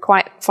 but they're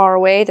quite far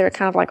away. They're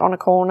kind of like on a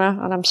corner,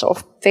 and I'm sort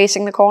of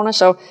facing the corner.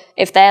 So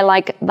if they're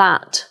like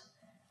that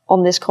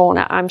on this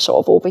corner, I'm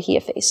sort of over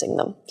here facing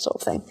them, sort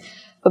of thing.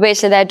 But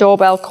basically their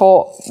doorbell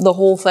caught the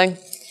whole thing.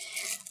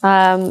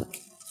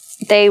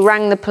 They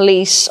rang the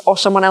police, or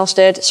someone else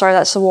did. Sorry,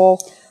 that's the wall.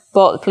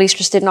 But the police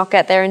just did not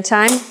get there in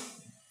time.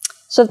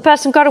 So the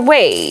person got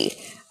away.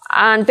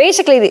 And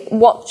basically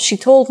what she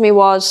told me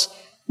was,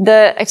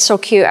 it's so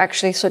cute,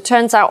 actually. So it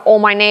turns out all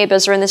my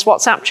neighbours are in this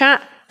WhatsApp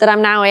chat that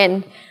I'm now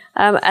in.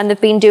 And they've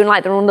been doing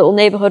like their own little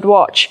neighbourhood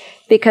watch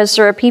because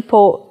there are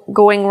people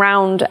going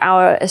round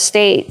our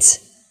estate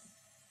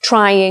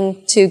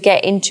trying to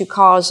get into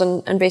cars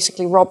and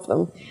basically rob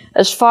them.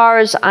 As far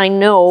as I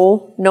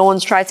know, no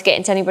one's tried to get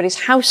into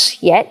anybody's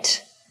house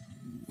yet.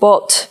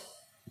 But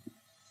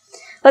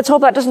let's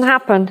hope that doesn't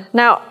happen.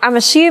 Now, I'm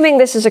assuming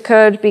this has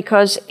occurred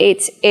because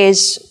it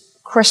is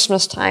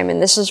Christmas time, and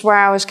this is where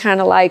I was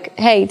kind of like,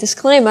 hey,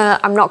 disclaimer,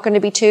 I'm not going to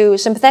be too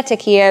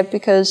sympathetic here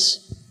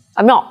because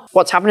I'm not.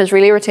 What's happened is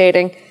really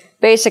irritating.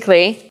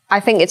 Basically,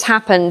 I think it's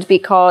happened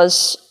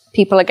because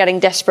people are getting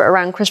desperate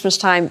around Christmas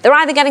time. They're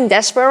either getting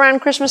desperate around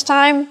Christmas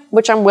time,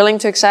 which I'm willing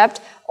to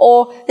accept,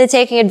 or they're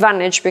taking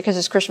advantage because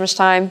it's Christmas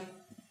time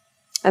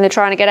and they're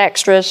trying to get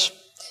extras.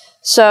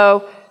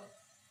 So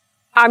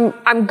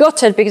I'm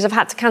gutted because I've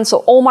had to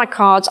cancel all my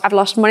cards. I've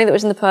lost money that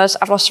was in the purse.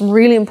 I've lost some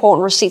really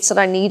important receipts that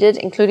I needed,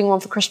 including one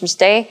for Christmas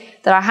Day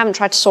that I haven't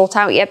tried to sort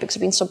out yet because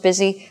I've been so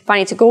busy. But I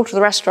need to go to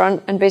the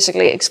restaurant and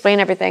basically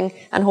explain everything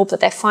and hope that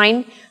they're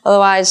fine.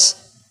 Otherwise,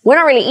 we're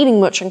not really eating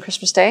much on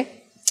Christmas Day.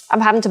 I'm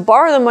having to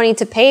borrow the money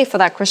to pay for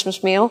that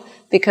Christmas meal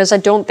because I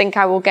don't think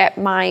I will get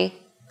my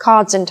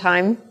cards in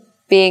time,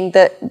 being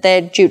that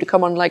they're due to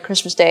come on like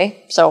Christmas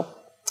Day. So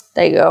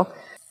there you go.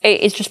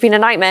 It's just been a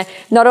nightmare.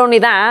 Not only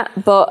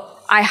that, but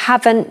I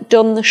haven't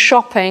done the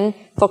shopping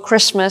for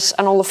Christmas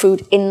and all the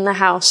food in the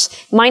house.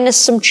 Minus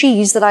some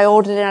cheese that I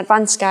ordered in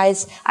advance,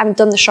 guys. I haven't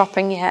done the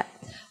shopping yet.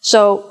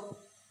 So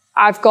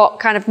I've got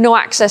kind of no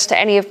access to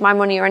any of my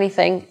money or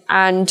anything,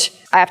 and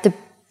I have to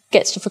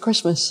get stuff for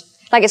Christmas.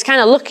 Like, it's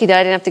kind of lucky that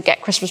I didn't have to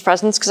get Christmas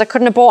presents because I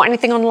couldn't have bought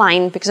anything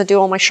online because I do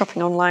all my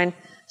shopping online.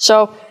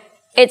 So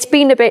it's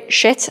been a bit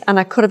shit, and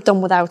I could have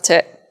done without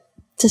it,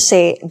 to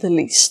say the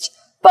least.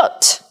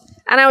 But,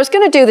 and I was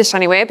going to do this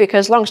anyway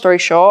because, long story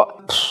short,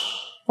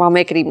 well, I'll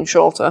make it even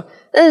shorter.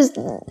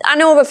 I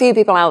know of a few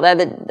people out there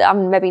that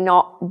I'm maybe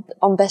not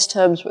on best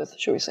terms with,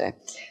 shall we say.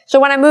 So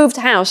when I moved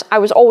house, I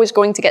was always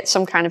going to get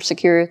some kind of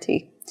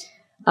security.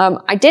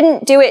 I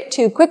didn't do it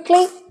too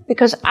quickly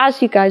because,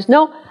 as you guys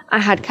know, I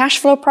had cash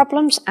flow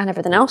problems and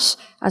everything else,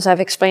 as I've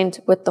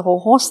explained with the whole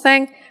horse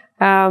thing.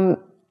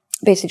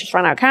 Basically just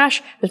ran out of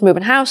cash, was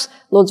moving house,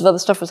 loads of other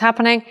stuff was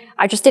happening.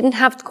 I just didn't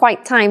have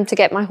quite time to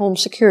get my home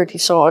security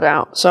sorted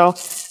out. So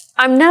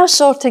I'm now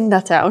sorting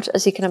that out,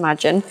 as you can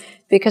imagine,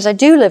 because I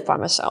do live by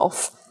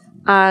myself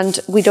and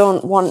we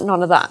don't want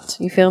none of that.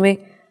 You feel me?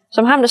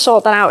 So I'm having to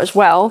sort that out as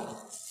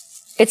well.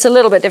 It's a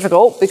little bit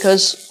difficult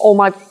because all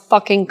my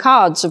fucking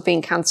cards have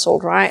been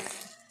cancelled, right?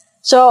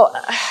 So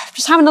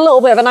just having a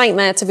little bit of a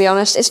nightmare, to be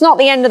honest. It's not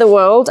the end of the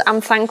world.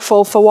 I'm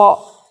thankful for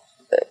what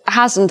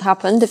hasn't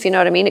happened, if you know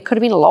what I mean. It could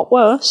have been a lot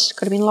worse.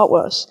 Could have been a lot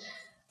worse.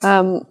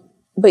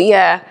 But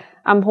yeah,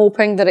 I'm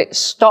hoping that it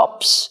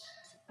stops.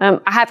 I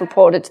have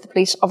reported to the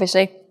police,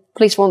 obviously.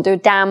 Police won't do a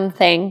damn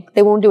thing.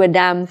 They won't do a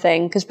damn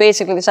thing because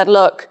basically they said,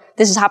 look,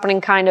 this is happening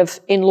kind of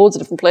in loads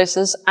of different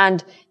places.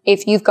 And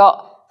if you've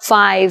got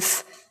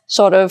 5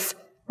 sort of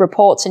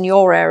reports in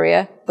your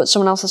area, but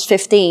someone else has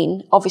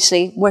 15,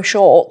 obviously we're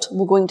short.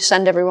 We're going to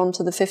send everyone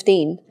to the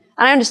 15.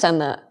 And I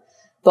understand that.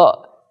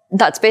 But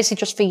that's basically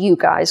just for you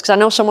guys. Because I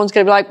know someone's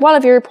going to be like, well,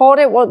 if you report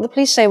it, what did the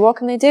police say? What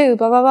can they do?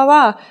 Blah, blah, blah,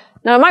 blah.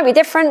 Now, it might be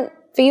different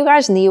for you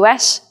guys in the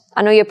US.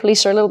 I know your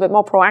police are a little bit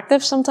more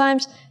proactive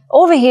sometimes.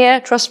 Over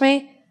here, trust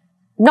me,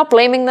 not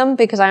blaming them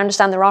because I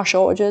understand there are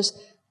shortages,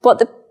 but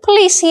the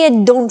police here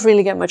don't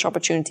really get much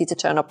opportunity to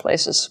turn up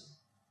places.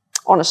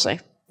 Honestly,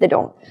 they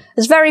don't.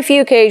 There's very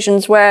few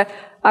occasions where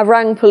I've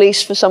rang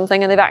police for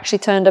something and they've actually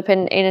turned up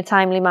in a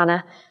timely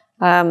manner.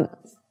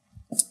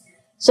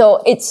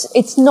 So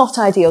it's not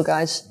ideal,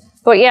 guys.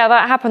 But yeah,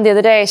 that happened the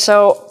other day.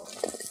 So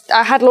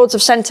I had loads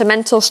of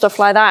sentimental stuff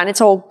like that and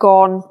it's all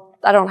gone.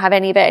 I don't have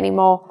any of it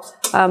anymore.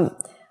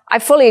 I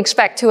fully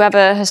expect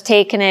whoever has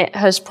taken it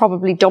has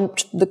probably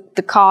dumped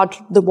the card,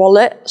 the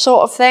wallet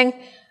sort of thing,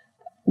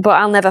 but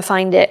I'll never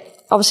find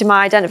it. Obviously,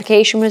 my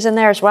identification was in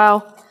there as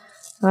well.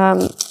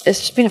 It's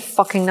just been a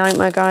fucking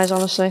nightmare, guys,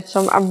 honestly.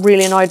 So I'm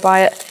really annoyed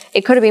by it.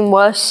 It could have been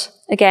worse.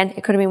 Again,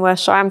 it could have been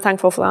worse, so I'm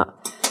thankful for that.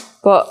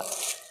 But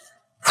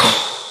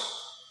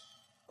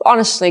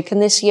honestly, can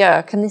this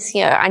year,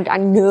 I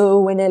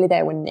know we're nearly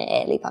there, we're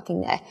nearly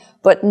fucking there.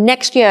 But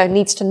next year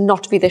needs to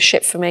not be this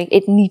shit for me.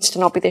 It needs to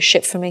not be this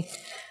shit for me.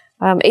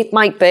 It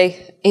might be.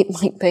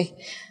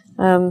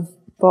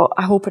 But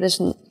I hope it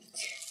isn't.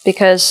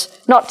 Because,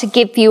 not to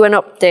give you an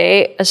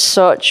update as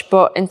such,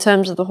 but in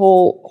terms of the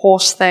whole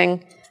horse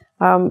thing,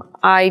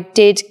 I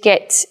did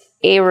get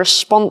a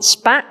response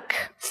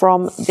back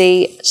from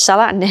the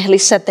seller. I nearly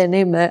said their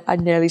name there. I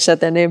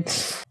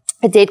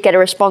did get a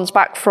response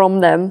back from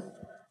them,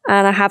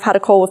 and I have had a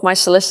call with my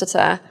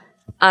solicitor,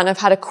 and I've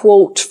had a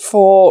quote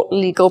for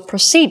legal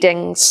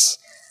proceedings.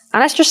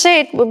 And let's just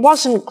say it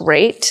wasn't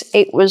great.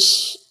 It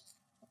was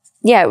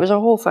a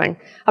whole thing.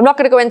 I'm not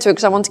going to go into it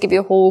because I want to give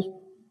you a whole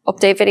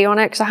update video on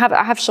it, because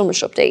I have so much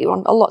to update you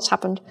on. A lot's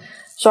happened.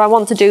 So I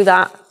want to do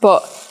that,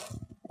 but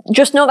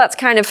just know that's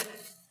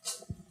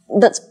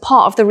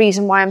part of the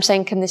reason why I'm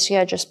saying, can this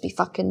year just be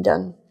fucking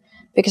done?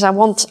 Because I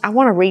want a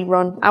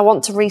rerun. I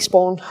want to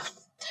respawn.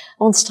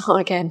 I want to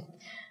start again.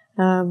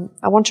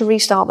 I want to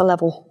restart the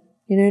level.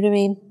 You know what I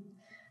mean?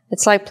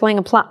 It's like playing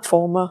a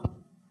platformer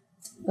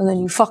and then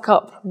you fuck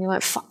up and you're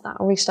like, fuck that,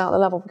 I'll restart the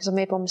level because I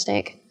made one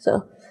mistake.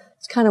 So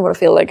it's kind of what I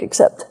feel like,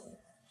 except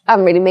I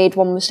haven't really made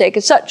one mistake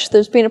as such.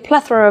 There's been a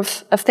plethora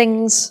of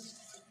things,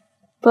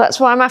 but that's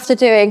what I'm after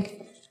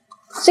doing.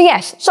 So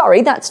yes,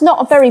 sorry, that's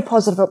not a very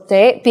positive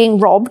update. Being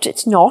robbed,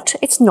 it's not.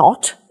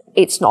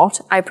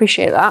 I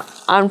appreciate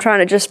that. I'm trying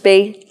to just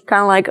be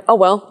kind of like, oh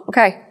well,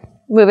 okay,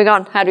 moving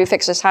on. How do we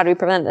fix this? How do we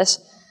prevent this?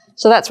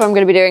 So that's what I'm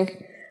going to be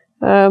doing.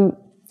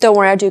 Don't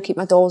worry, I do keep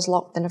my doors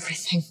locked and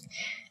everything.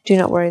 Do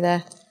not worry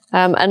there.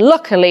 And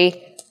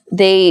luckily,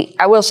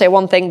 I will say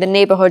one thing, the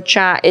neighborhood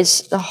chat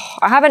is,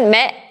 I haven't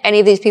met any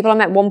of these people. I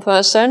met one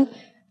person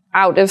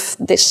out of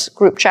this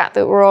group chat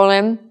that we're all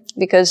in,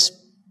 because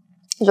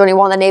there's only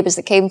one of the neighbors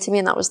that came to me,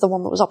 and that was the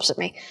one that was opposite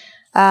me.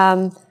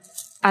 And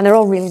they're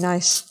all really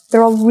nice.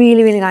 They're all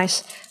really, really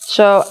nice.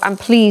 So I'm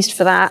pleased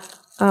for that.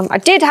 I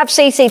did have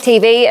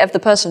CCTV of the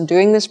person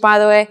doing this, by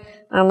the way,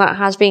 and that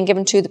has been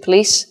given to the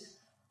police,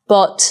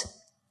 but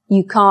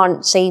you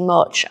can't see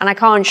much. And I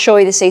can't show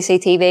you the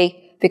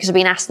CCTV because I've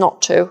been asked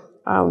not to.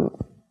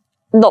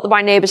 Not that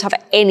my neighbours have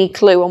any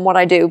clue on what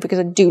I do, because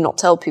I do not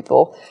tell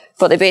people,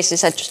 but they basically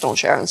said just don't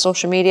share it on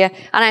social media.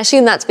 And I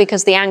assume that's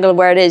because the angle of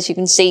where it is, you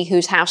can see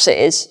whose house it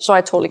is. So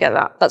I totally get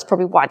that. That's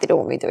probably why they don't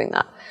want me doing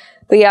that.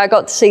 But yeah, I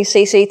got to see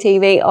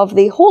CCTV of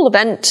the whole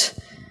event.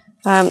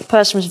 The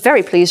person was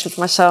very pleased with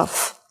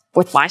myself.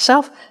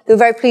 They were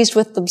very pleased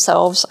with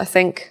themselves, I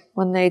think,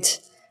 when they'd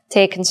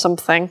taken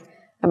something.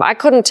 I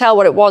couldn't tell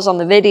what it was on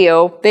the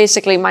video.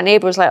 Basically, my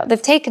neighbour was like,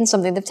 they've taken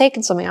something.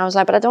 I was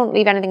like, but I don't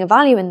leave anything of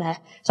value in there.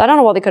 So I don't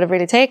know what they could have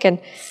really taken.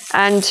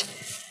 And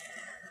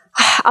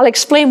I'll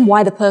explain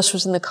why the purse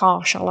was in the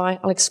car, shall I?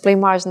 I'll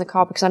explain why I was in the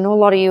car, because I know a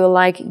lot of you are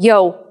like,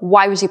 yo,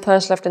 why was your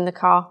purse left in the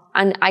car?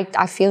 And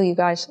I feel you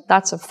guys.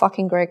 That's a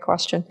fucking great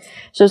question.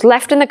 So it was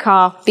left in the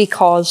car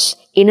because,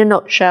 in a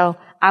nutshell,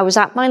 I was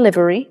at my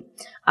livery.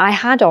 I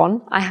had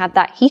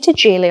that heated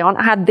gilet on.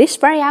 I had this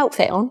very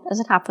outfit on, as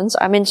it happens.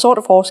 I'm in sort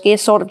of horse gear,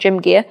 sort of gym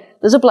gear.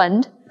 There's a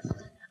blend.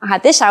 I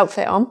had this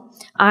outfit on.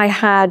 I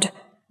had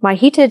my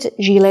heated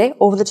gilet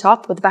over the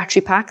top with the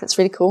battery pack. That's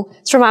really cool.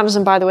 It's from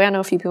Amazon, by the way. I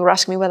know a few people are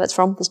asking me where that's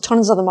from. There's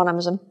tons of them on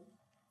Amazon.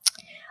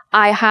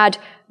 I had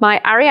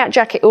my Aroid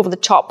jacket over the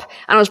top,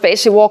 and I was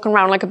basically walking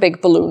around like a big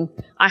balloon.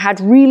 I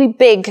had really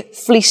big,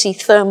 fleecy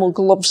thermal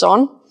gloves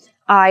on.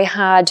 I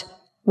had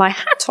my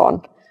hat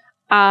on.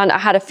 And I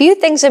had a few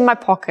things in my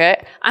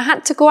pocket. I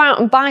had to go out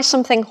and buy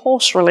something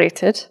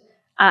horse-related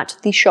at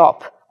the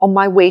shop on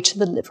my way to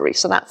the livery.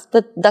 So that's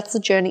the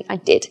journey I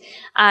did.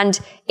 And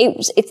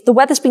the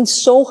weather's been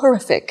so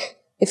horrific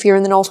if you're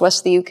in the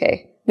northwest of the UK.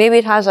 Maybe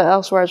it has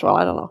elsewhere as well,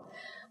 I don't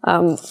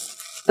know.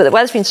 But the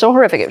weather's been so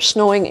horrific. It was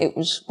snowing, it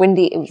was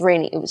windy, it was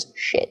rainy, it was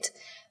shit.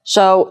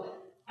 So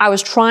I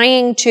was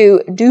trying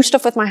to do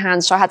stuff with my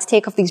hands, so I had to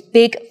take off these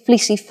big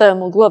fleecy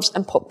thermal gloves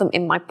and put them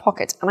in my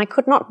pocket. And I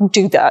could not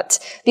do that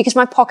because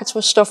my pockets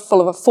were stuffed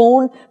full of a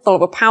phone, full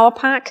of a power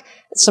pack,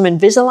 some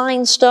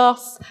Invisalign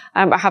stuff.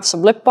 I have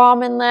some lip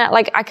balm in there.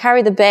 Like, I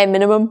carry the bare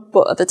minimum,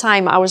 but at the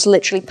time I was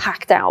literally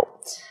packed out.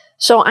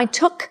 So I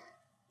took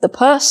the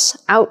purse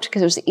out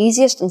because it was the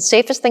easiest and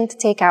safest thing to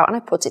take out, and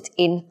I put it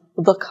in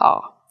the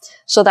car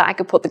so that I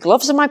could put the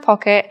gloves in my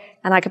pocket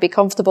and I could be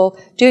comfortable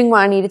doing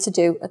what I needed to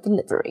do at the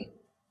livery.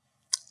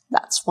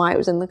 That's why it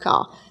was in the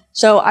car.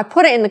 So I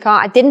put it in the car.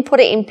 I didn't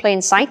put it in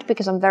plain sight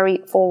because I'm very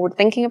forward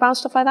thinking about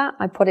stuff like that.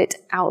 I put it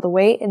out of the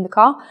way in the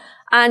car.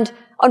 And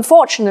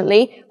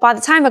unfortunately, by the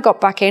time I got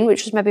back in,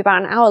 which was maybe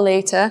about an hour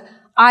later,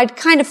 I'd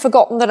kind of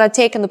forgotten that I'd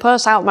taken the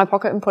purse out of my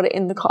pocket and put it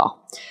in the car.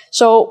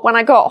 So when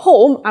I got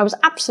home, I was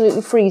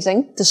absolutely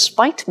freezing,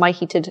 despite my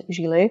heated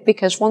gilet,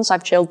 because once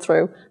I've chilled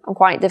through, I'm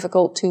quite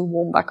difficult to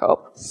warm back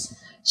up.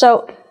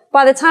 So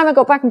by the time I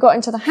got back and got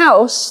into the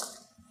house,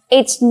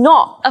 it's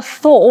not a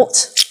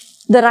thought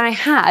that I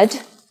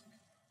had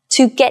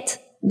to get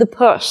the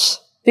purse,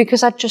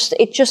 because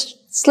it just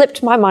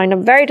slipped my mind.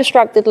 I'm very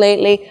distracted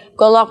lately,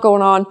 got a lot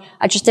going on.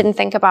 I just didn't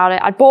think about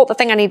it. I bought the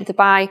thing I needed to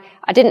buy.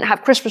 I didn't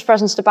have Christmas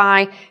presents to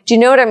buy. Do you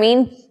know what I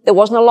mean? There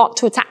wasn't a lot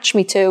to attach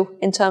me to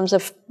in terms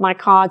of my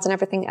cards and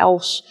everything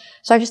else.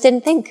 So I just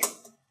didn't think.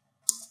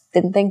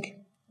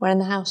 Went in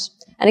the house.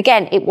 And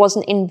again, it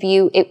wasn't in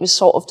view. It was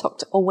sort of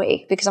tucked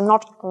away because I'm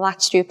not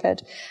that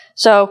stupid.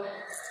 So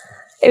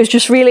it was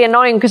just really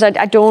annoying because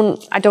I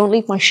don't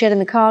leave my shit in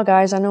the car,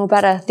 guys. I know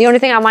better. The only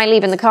thing I might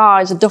leave in the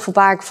car is a duffel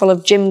bag full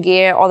of gym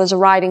gear, or there's a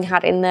riding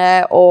hat in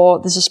there, or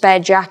there's a spare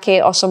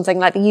jacket or something,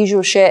 like the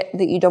usual shit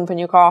that you dump in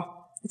your car.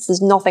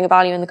 There's nothing of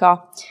value in the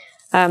car.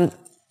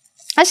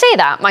 I say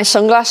that. My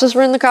sunglasses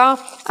were in the car,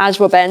 as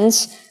were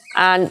Ben's,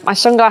 and my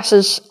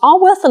sunglasses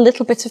are worth a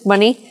little bit of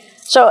money.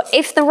 So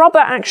if the robber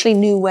actually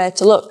knew where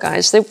to look,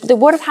 guys, they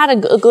would have had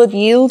a good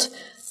yield.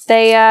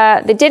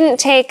 They didn't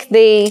take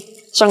the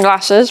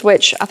sunglasses,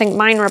 which I think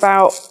mine are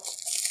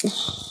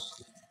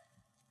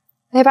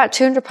they're about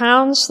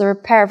 £200. They're a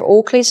pair of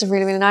Oakleys, they're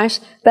really, really nice.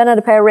 Ben had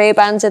a pair of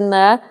Ray-Bans in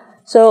there.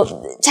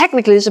 So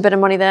technically there's a bit of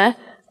money there.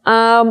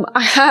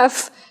 I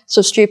have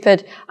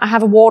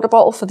a water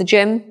bottle for the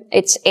gym.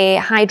 It's a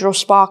Hydro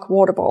Spark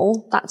water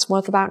bottle. That's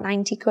worth about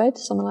 90 quid,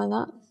 something like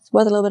that. It's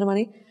worth a little bit of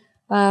money.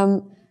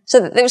 So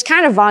there was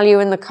kind of value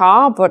in the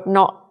car, but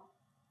not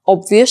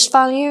obvious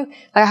value.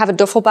 I have a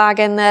duffel bag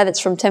in there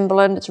that's from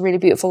Timberland. It's a really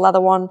beautiful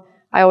leather one.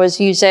 I always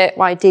use it.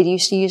 Well, I did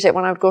used to use it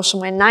when I would go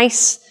somewhere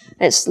nice.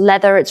 It's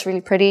leather. It's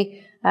really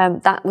pretty.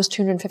 That was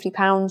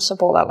 £250. I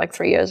bought that like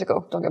 3 years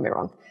ago. Don't get me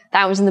wrong.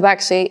 That was in the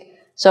back seat.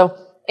 So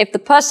if the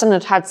person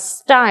had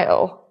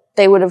style,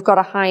 they would have got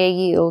a higher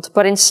yield.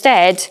 But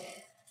instead,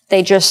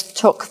 they just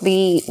took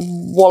the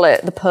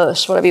wallet, the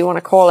purse, whatever you want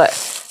to call it.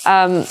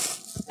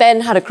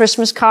 Ben had a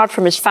Christmas card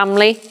from his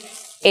family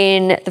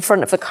in the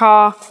front of the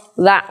car.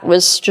 That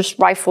was just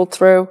rifled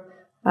through.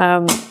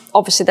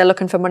 Obviously they're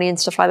looking for money and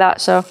stuff like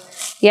that. So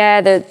yeah,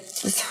 they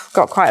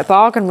got quite a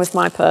bargain with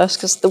my purse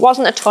because there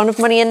wasn't a ton of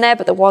money in there,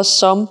 but there was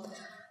some.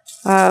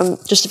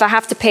 Just if I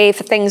have to pay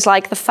for things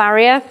like the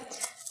farrier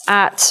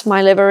at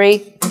my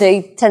livery,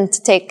 they tend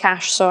to take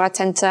cash. So I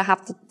tend to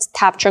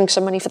have chunks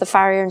of money for the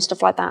farrier and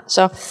stuff like that.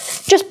 So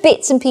just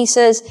bits and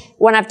pieces.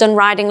 When I've done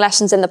riding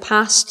lessons in the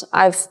past,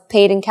 I've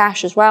paid in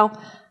cash as well.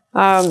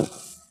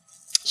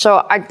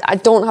 So I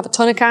don't have a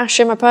ton of cash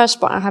in my purse,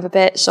 but I have a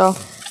bit. So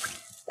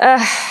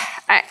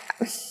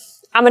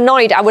I'm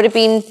annoyed. I would have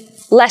been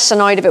less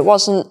annoyed if it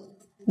wasn't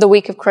the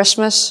week of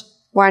Christmas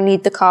where I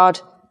need the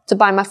card to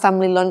buy my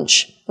family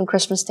lunch on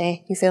Christmas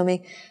Day. You feel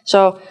me?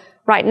 So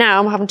right now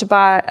I'm having to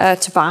borrow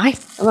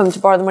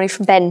the money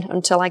from Ben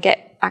until I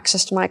get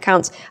access to my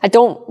accounts. I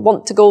don't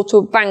want to go to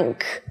a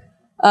bank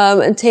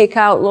and take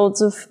out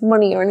loads of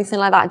money or anything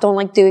like that. I don't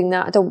like doing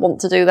that. I don't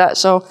want to do that.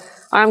 So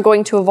I'm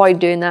going to avoid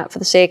doing that for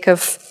the sake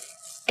of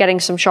getting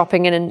some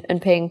shopping in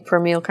and paying for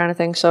a meal kind of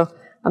thing. So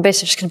I'm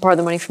basically just going to borrow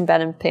the money from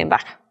Ben and pay him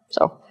back.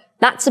 So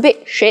that's a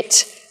bit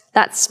shit.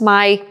 That's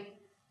my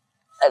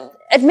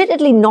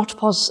admittedly not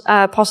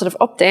positive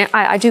update.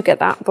 I do get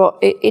that, but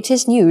it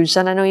is news.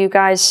 And I know you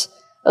guys,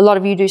 a lot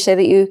of you do say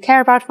that you care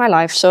about my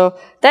life. So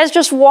there's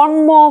just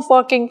one more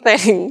fucking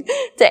thing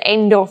to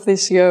end off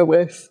this year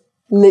with.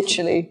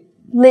 Literally.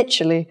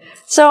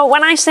 So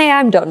when I say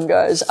I'm done,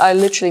 guys, I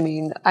literally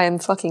mean I am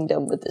fucking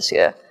done with this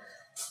year.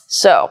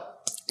 So,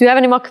 do you have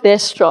any more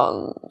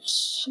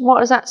questions? What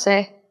does that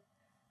say?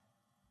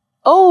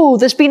 Oh,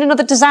 there's been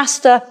another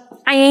disaster.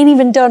 I ain't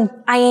even done.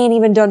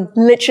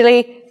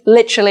 Literally,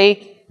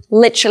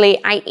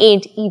 I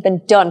ain't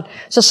even done.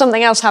 So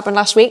something else happened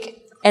last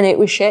week, and it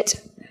was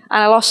shit.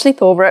 And I lost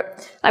sleep over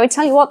it. Let me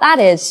tell you what that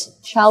is,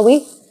 shall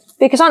we?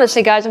 Because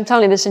honestly, guys, I'm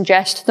telling you this in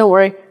jest. Don't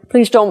worry.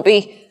 Please don't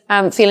be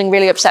feeling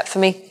really upset for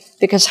me.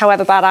 Because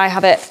however bad I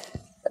have it,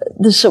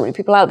 there's so many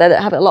people out there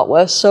that have it a lot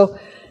worse. So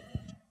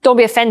don't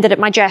be offended at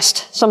my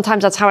jest.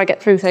 Sometimes that's how I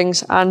get through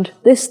things. And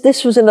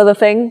this was another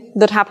thing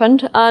that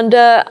happened. And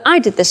I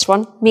did this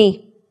one.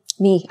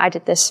 I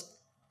did this.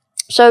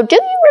 So do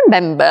you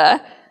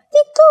remember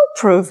the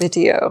GoPro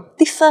video?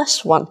 The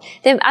first one.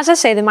 Then, as I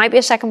say, there might be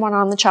a second one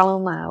on the channel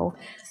now.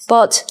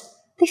 But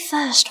the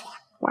first one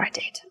where I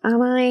did.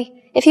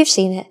 If you've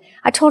seen it,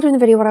 I told you in the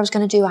video what I was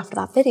going to do after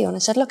that video. And I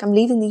said, look, I'm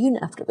leaving the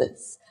unit after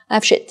this. I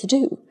have shit to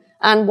do.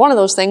 And one of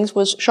those things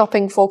was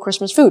shopping for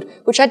Christmas food,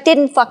 which I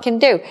didn't fucking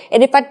do.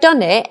 And if I'd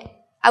done it,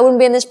 I wouldn't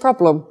be in this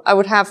problem. I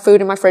would have food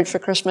in my fridge for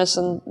Christmas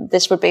and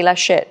this would be less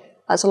shit.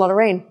 That's a lot of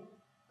rain.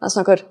 That's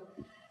not good.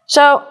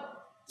 So,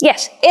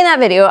 yes, in that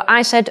video,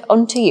 I said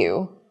unto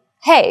you,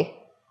 hey,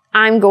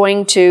 I'm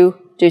going to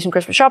do some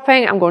Christmas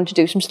shopping. I'm going to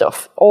do some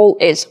stuff. All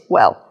is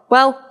well.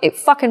 Well, it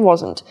fucking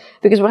wasn't.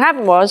 Because what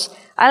happened was,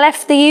 I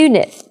left the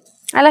unit.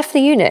 I left the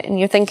unit, and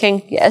you're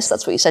thinking, yes,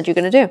 that's what you said you're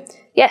going to do.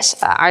 Yes,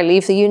 I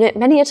leave the unit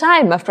many a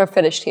time after I've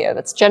finished here.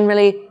 That's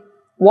generally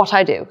what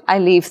I do. I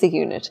leave the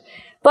unit.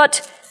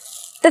 But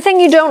the thing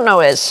you don't know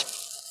is,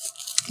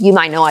 you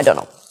might know, I don't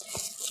know.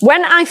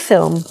 When I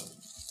film,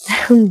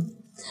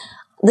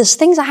 there's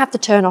things I have to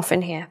turn off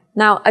in here.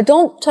 Now, I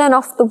don't turn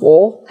off the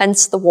wall,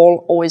 hence the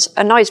wall always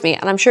annoys me.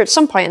 And I'm sure at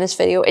some point in this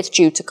video, it's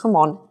due to come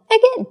on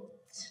again.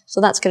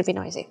 So that's going to be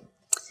noisy.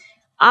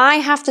 I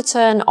have to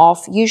turn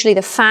off, usually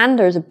the fan.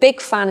 There's a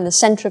big fan in the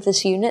center of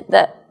this unit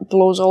that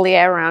blows all the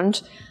air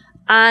around.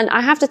 And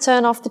I have to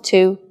turn off the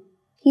 2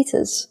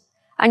 heaters.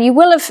 And you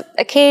will have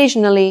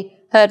occasionally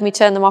heard me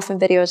turn them off in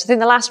videos. I think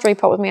the last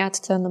Repot With Me, I had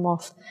to turn them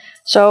off.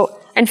 So,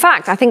 in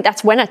fact, I think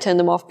that's when I turned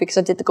them off, because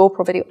I did the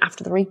GoPro video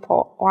after the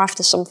Repot or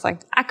after something.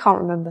 I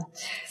can't remember.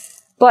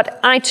 But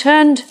I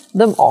turned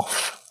them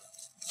off.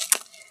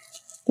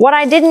 What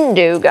I didn't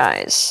do,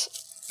 guys,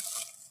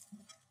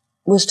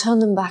 was turn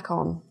them back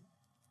on.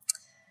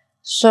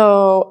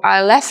 So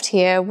I left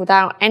here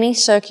without any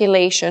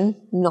circulation,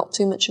 not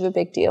too much of a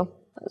big deal,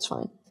 that's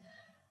fine,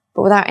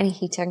 but without any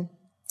heating.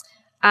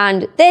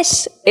 And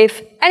this,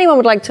 if anyone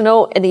would like to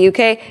know, in the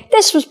UK,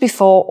 this was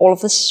before all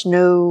of the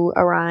snow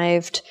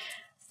arrived.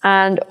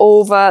 And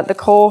over the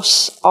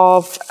course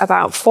of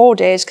about 4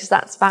 days, because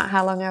that's about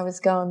how long I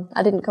was gone.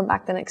 I didn't come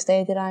back the next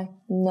day, did I?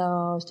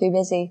 No, I was too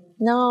busy.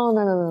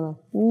 No.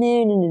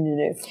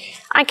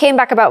 I came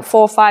back about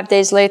 4 or 5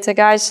 days later,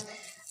 guys.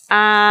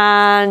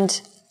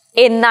 And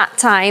in that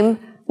time,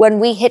 when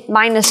we hit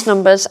minus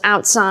numbers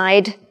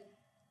outside,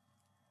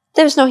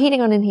 there was no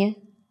heating on in here.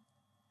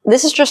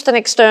 This is just an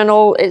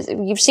external,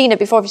 you've seen it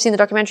before, if you've seen the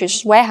documentary, it's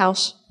just a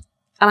warehouse.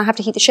 And I have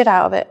to heat the shit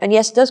out of it. And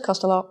yes, it does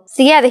cost a lot.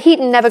 So yeah, the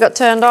heating never got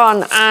turned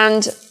on.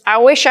 And I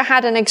wish I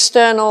had an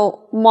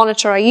external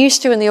monitor. I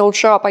used to in the old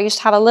shop. I used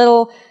to have a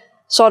little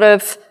sort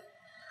of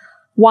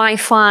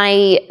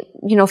Wi-Fi,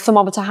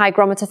 thermometer,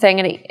 hygrometer thing.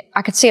 And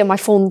I could see on my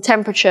phone the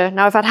temperature.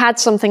 Now, if I'd had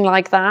something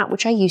like that,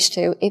 which I used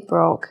to, it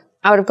broke.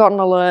 I would have gotten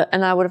an alert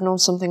and I would have known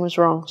something was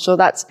wrong. So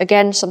that's,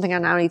 again, something I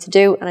now need to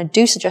do. And I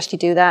do suggest you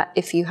do that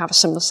if you have a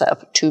similar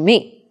setup to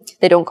me.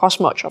 They don't cost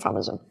much off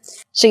Amazon.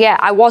 So yeah,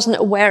 I wasn't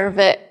aware of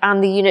it,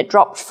 and the unit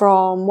dropped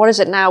from, what is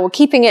it now? We're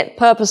keeping it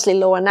purposely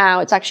lower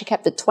now. It's actually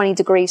kept at 20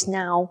 degrees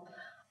now,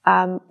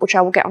 which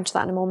I will get onto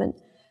that in a moment.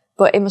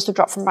 But it must have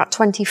dropped from about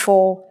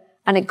 24,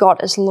 and it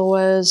got as low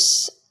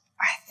as,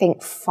 I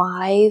think,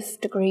 5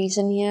 degrees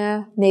in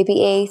here,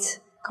 maybe 8,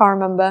 can't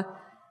remember.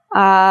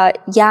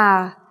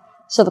 Yeah,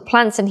 so the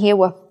plants in here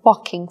were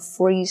fucking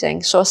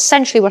freezing. So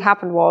essentially what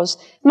happened was,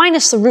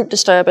 minus the root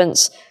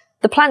disturbance,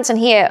 the plants in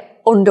here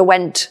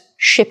underwent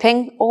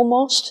shipping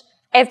almost,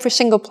 every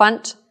single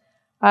plant,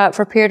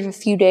 for a period of a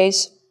few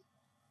days.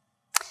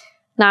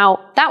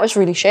 Now, that was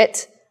really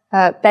shit.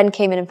 Ben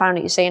came in and found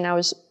it, you see, and I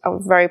was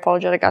very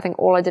apologetic. I think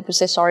all I did was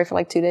say sorry for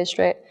like 2 days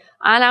straight.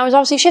 And I was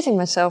obviously shitting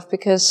myself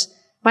because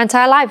my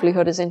entire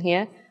livelihood is in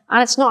here,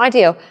 and it's not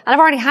ideal. And I've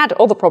already had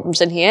other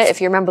problems in here. If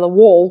you remember the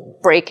wall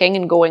breaking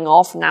and going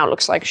off, now it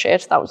looks like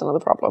shit. That was another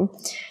problem.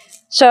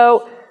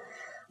 So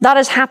that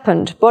has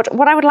happened. But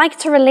what I would like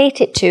to relate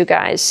it to,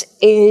 guys,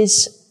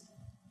 is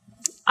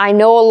I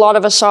know a lot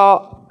of us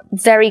are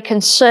very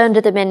concerned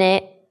at the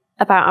minute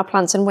about our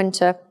plants in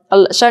winter.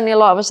 Certainly a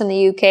lot of us in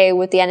the UK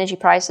with the energy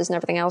prices and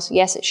everything else.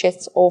 Yes, it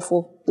shit's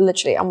awful.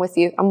 Literally, I'm with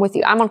you. I'm with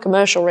you. I'm on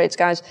commercial rates,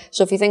 guys.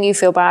 So if you think you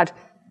feel bad,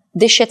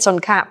 this shit's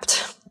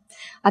uncapped.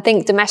 I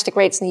think domestic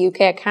rates in the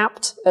UK are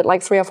capped at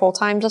like 3 or 4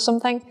 times or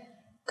something.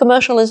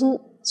 Commercial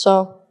isn't.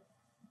 So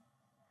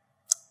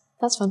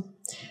that's fun.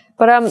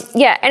 But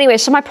yeah, anyway,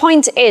 so my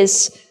point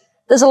is,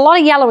 there's a lot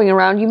of yellowing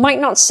around. You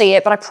might not see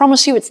it, but I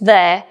promise you it's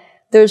there.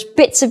 There's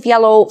bits of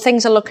yellow.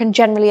 Things are looking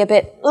generally a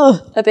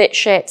bit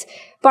shit.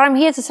 But I'm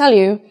here to tell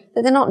you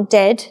that they're not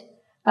dead.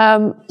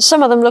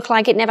 Some of them look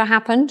like it never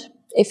happened,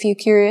 if you're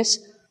curious.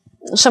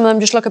 Some of them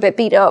just look a bit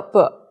beat up,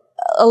 but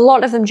a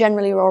lot of them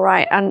generally are all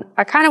right. And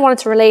I kind of wanted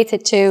to relate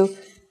it to,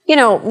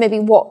 maybe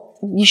what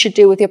you should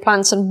do with your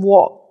plants and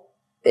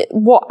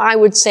what I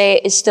would say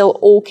is still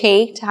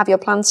okay to have your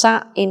plants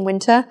at in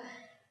winter.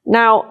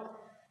 Now,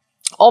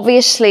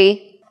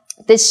 obviously,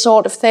 this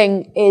sort of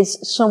thing is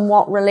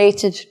somewhat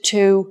related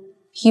to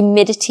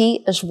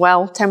humidity as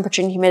well.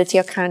 Temperature and humidity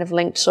are kind of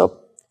linked, so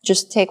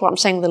just take what I'm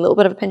saying with a little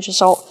bit of a pinch of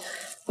salt.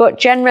 But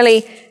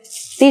generally,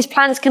 these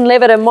plants can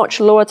live at a much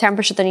lower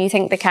temperature than you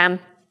think they can.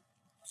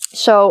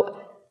 So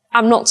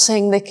I'm not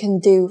saying they can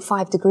do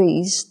 5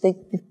 degrees. They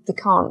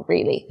can't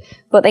really.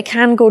 But they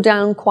can go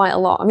down quite a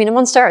lot. I mean, a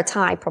Monstera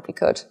Thai probably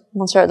could.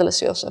 Monstera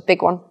deliciosa, a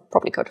big one,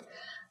 probably could.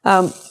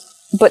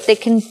 But they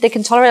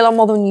can tolerate a lot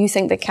more than you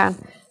think they can.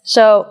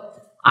 So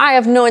I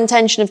have no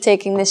intention of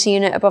taking this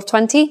unit above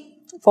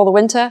 20 for the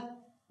winter.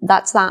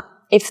 That's that.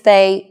 If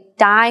they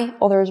die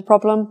or there is a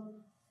problem,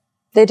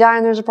 they die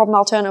and there's a problem,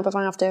 I'll turn up if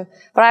I have to.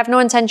 But I have no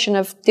intention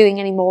of doing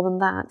any more than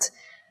that.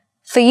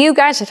 For you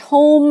guys at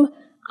home,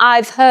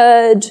 I've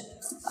heard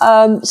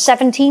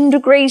 17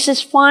 degrees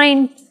is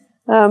fine.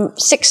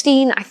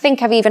 16, I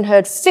think I've even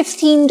heard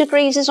 15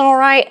 degrees is all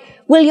right.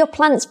 Will your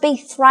plants be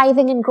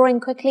thriving and growing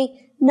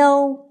quickly?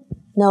 No.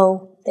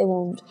 No, they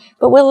won't.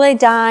 But will they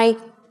die?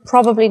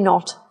 Probably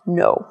not.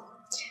 No.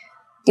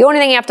 The only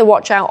thing you have to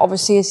watch out,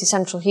 obviously, is the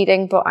central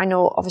heating, but I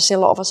know, obviously, a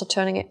lot of us are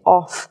turning it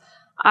off.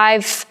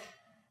 I'm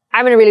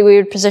in a really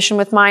weird position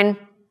with mine.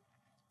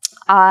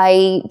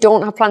 I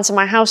don't have plants in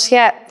my house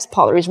yet. It's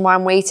part of the reason why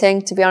I'm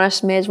waiting, to be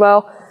honest, may as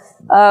well.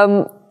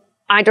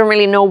 I don't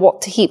really know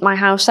what to heat my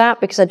house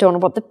at because I don't know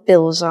what the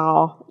bills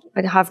are.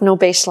 I have no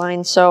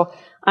baseline, so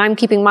I'm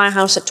keeping my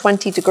house at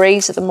 20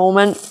 degrees at the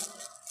moment,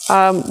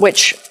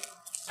 which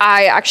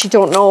I actually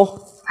don't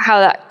know how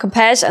that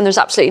compares, and there's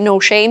absolutely no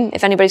shame.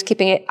 If anybody's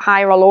keeping it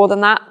higher or lower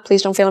than that,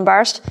 please don't feel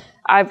embarrassed.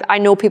 I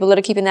know people that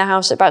are keeping their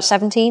house at about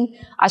 17.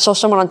 I saw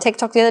someone on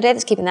TikTok the other day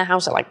that's keeping their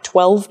house at like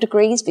 12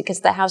 degrees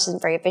because their house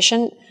isn't very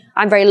efficient.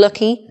 I'm very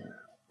lucky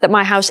that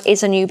my house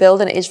is a new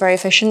build and it is very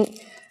efficient.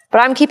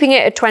 But I'm keeping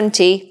it at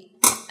 20,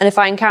 and if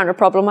I encounter a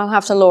problem, I'll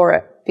have to lower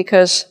it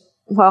because,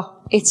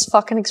 well, it's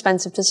fucking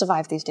expensive to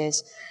survive these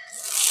days.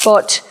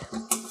 But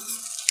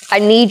I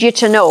need you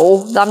to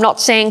know that I'm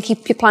not saying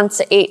keep your plants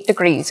at 8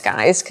 degrees,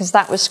 guys, because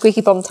that was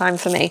squeaky bum time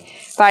for me.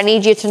 But I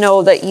need you to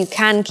know that you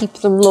can keep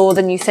them lower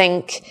than you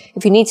think.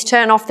 If you need to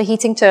turn off the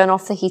heating, turn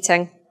off the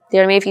heating. Do you know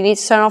what I mean? If you need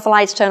to turn off the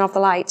lights, turn off the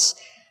lights.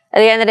 At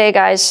the end of the day,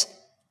 guys,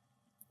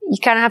 you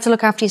kind of have to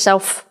look after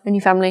yourself and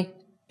your family.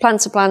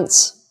 Plants are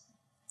plants.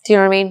 Do you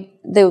know what I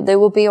mean? They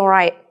will be all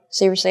right,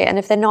 seriously. And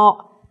if they're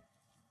not,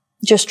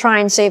 just try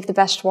and save the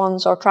best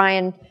ones or try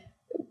and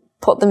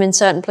put them in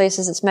certain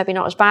places it's maybe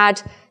not as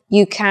bad.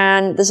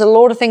 There's a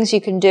lot of things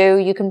you can do.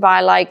 You can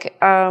buy like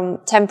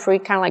temporary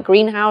kind of like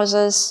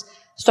greenhouses,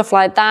 stuff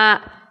like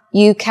that.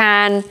 You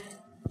can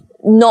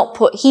not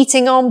put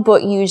heating on,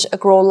 but use a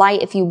grow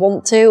light if you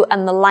want to,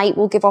 and the light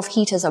will give off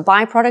heat as a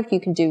byproduct. You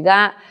can do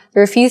that.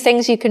 There are a few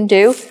things you can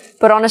do,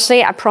 but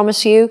honestly, I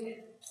promise you,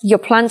 your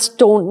plants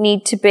don't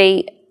need to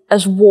be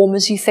as warm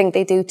as you think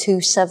they do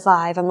to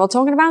survive. I'm not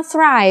talking about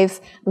thrive.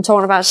 I'm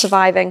talking about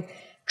surviving.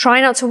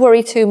 Try not to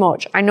worry too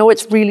much. I know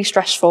it's really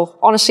stressful.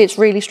 Honestly, it's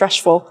really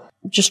stressful.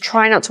 Just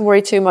try not to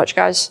worry too much,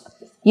 guys.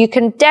 You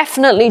can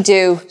definitely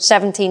do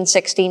 17,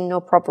 16, no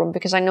problem,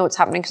 because I know it's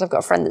happening because I've got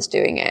a friend that's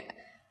doing it.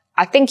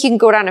 I think you can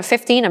go down to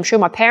 15. I'm sure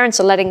my parents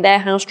are letting their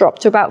house drop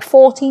to about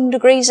 14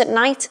 degrees at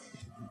night.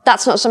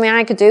 That's not something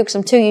I could do because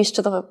I'm too used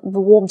to the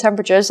warm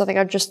temperatures. I think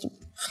I'd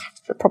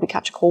probably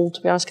catch a cold,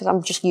 to be honest, because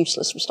I'm just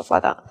useless with stuff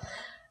like that.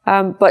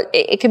 But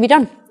it can be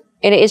done,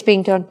 and it is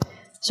being done.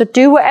 So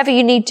do whatever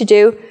you need to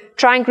do.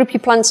 Try and group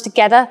your plants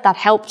together. That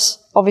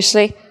helps,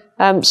 obviously.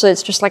 So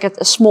it's just like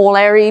a small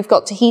area you've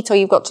got to heat or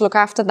you've got to look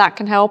after. That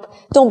can help.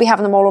 Don't be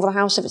having them all over the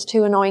house if it's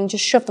too annoying.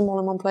 Just shove them all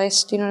in one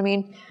place. Do you know what I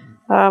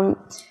mean?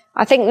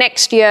 I think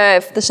next year,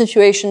 if the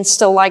situation's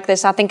still like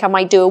this, I think I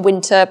might do a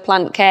winter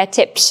plant care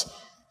tips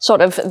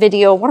sort of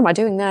video. What am I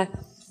doing there?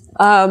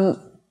 I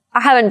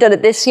haven't done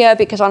it this year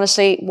because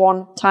honestly,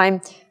 1,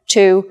 time,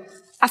 2,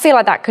 I feel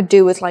like that could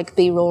do with like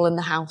B-roll in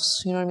the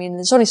house. You know what I mean?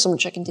 There's only so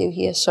much I can do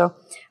here. So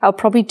I'll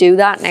probably do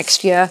that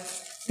next year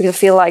because I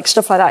feel like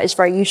stuff like that is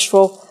very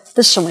useful.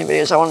 There's so many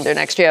videos I want to do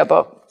next year,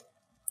 but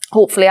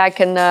hopefully I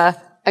can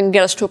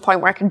get us to a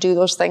point where I can do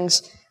those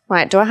things.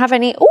 Right, do I have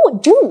any? Oh, I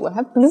do. I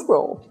have blue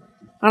roll.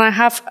 And I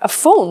have a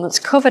phone that's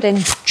covered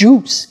in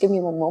juice. Give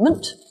me one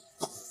moment.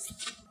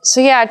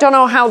 So yeah, I don't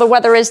know how the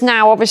weather is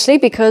now, obviously,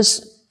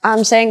 because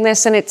I'm saying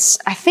this and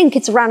I think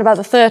it's around about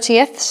the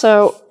 30th.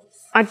 So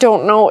I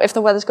don't know if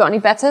the weather's got any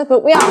better,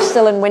 but we are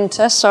still in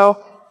winter.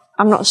 So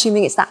I'm not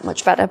assuming it's that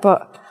much better.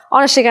 But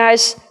honestly,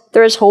 guys,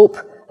 there is hope.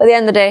 At the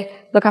end of the day,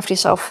 look after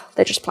yourself.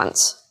 They're just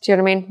plants. Do you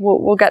know what I mean?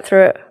 We'll get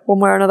through it one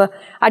way or another.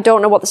 I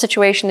don't know what the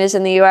situation is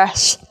in the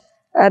US.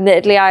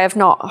 Admittedly, I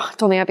don't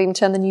think I've even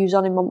turned the news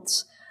on in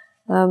months.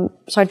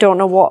 So I don't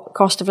know what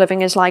cost of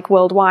living is like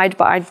worldwide,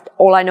 but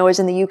all I know is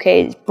in the UK,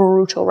 it's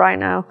brutal right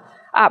now.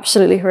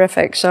 Absolutely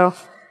horrific. So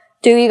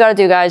do what you gotta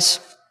do, guys.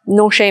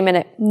 No shame in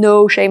it.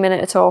 No shame in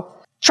it at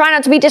all. Try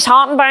not to be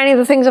disheartened by any of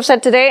the things I've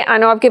said today. I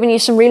know I've given you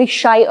some really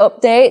shite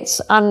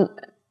updates, and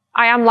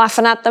I am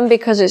laughing at them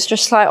because it's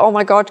just like, oh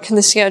my God, can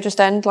this year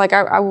just end? Like,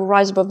 I will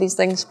rise above these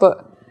things,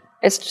 but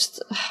it's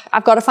just,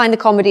 I've got to find the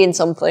comedy in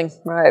something,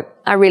 right?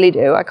 I really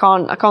do. I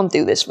can't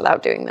do this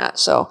without doing that.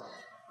 So,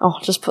 I'll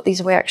just put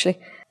these away, actually.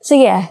 So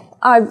yeah,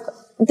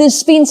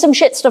 there's been some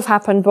shit stuff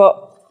happen, but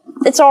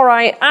it's all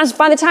right.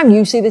 By the time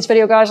you see this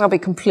video, guys, I'll be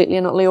completely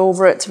and utterly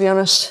over it, to be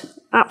honest.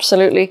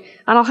 Absolutely.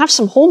 And I'll have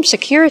some home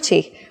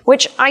security,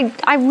 which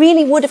I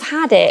really would have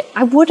had it.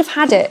 I would have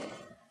had it.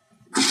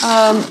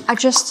 I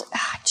just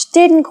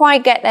didn't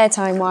quite get there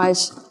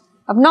time-wise.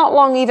 I've not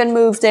long even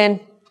moved in.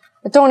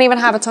 I don't even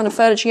have a ton of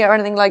furniture yet or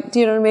anything like, do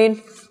you know what I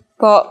mean?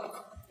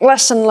 But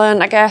lesson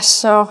learned, I guess.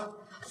 So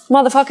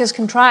motherfuckers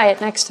can try it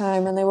next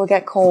time and they will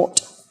get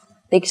caught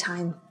big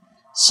time.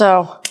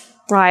 So,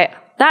 right,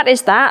 that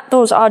is that.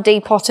 Those are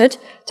depotted.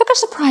 Took a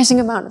surprising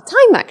amount of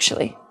time,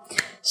 actually.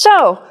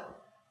 So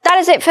that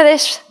is it for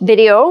this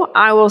video.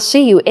 I will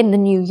see you in the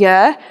new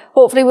year.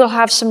 Hopefully we'll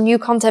have some new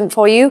content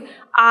for you.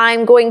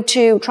 I'm going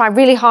to try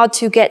really hard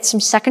to get some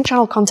second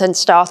channel content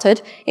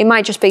started. It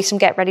might just be some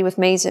get ready with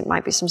me's. It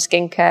might be some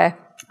skincare.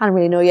 I don't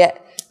really know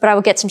yet, but I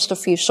will get some stuff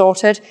for you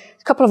sorted.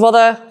 A couple of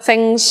other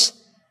things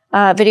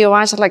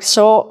video-wise I'd like to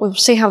sort. We'll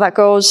see how that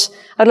goes.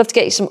 I'd love to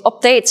get you some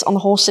updates on the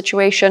whole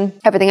situation,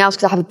 everything else,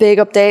 because I have a big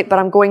update, but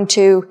I'm going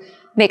to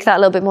make that a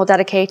little bit more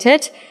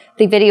dedicated.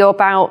 The video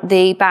about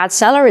the bad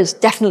seller is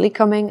definitely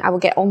coming. I will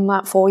get on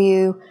that for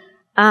you.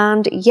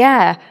 And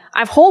yeah,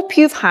 I hope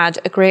you've had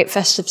a great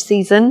festive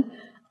season,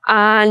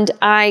 and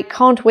I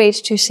can't wait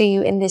to see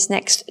you in this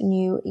next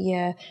new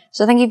year.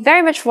 So thank you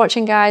very much for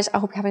watching, guys. I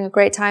hope you're having a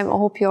great time. I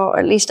hope you're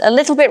at least a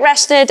little bit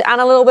rested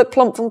and a little bit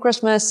plump from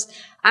Christmas.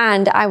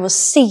 And I will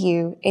see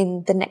you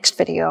in the next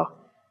video.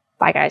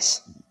 Bye,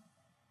 guys.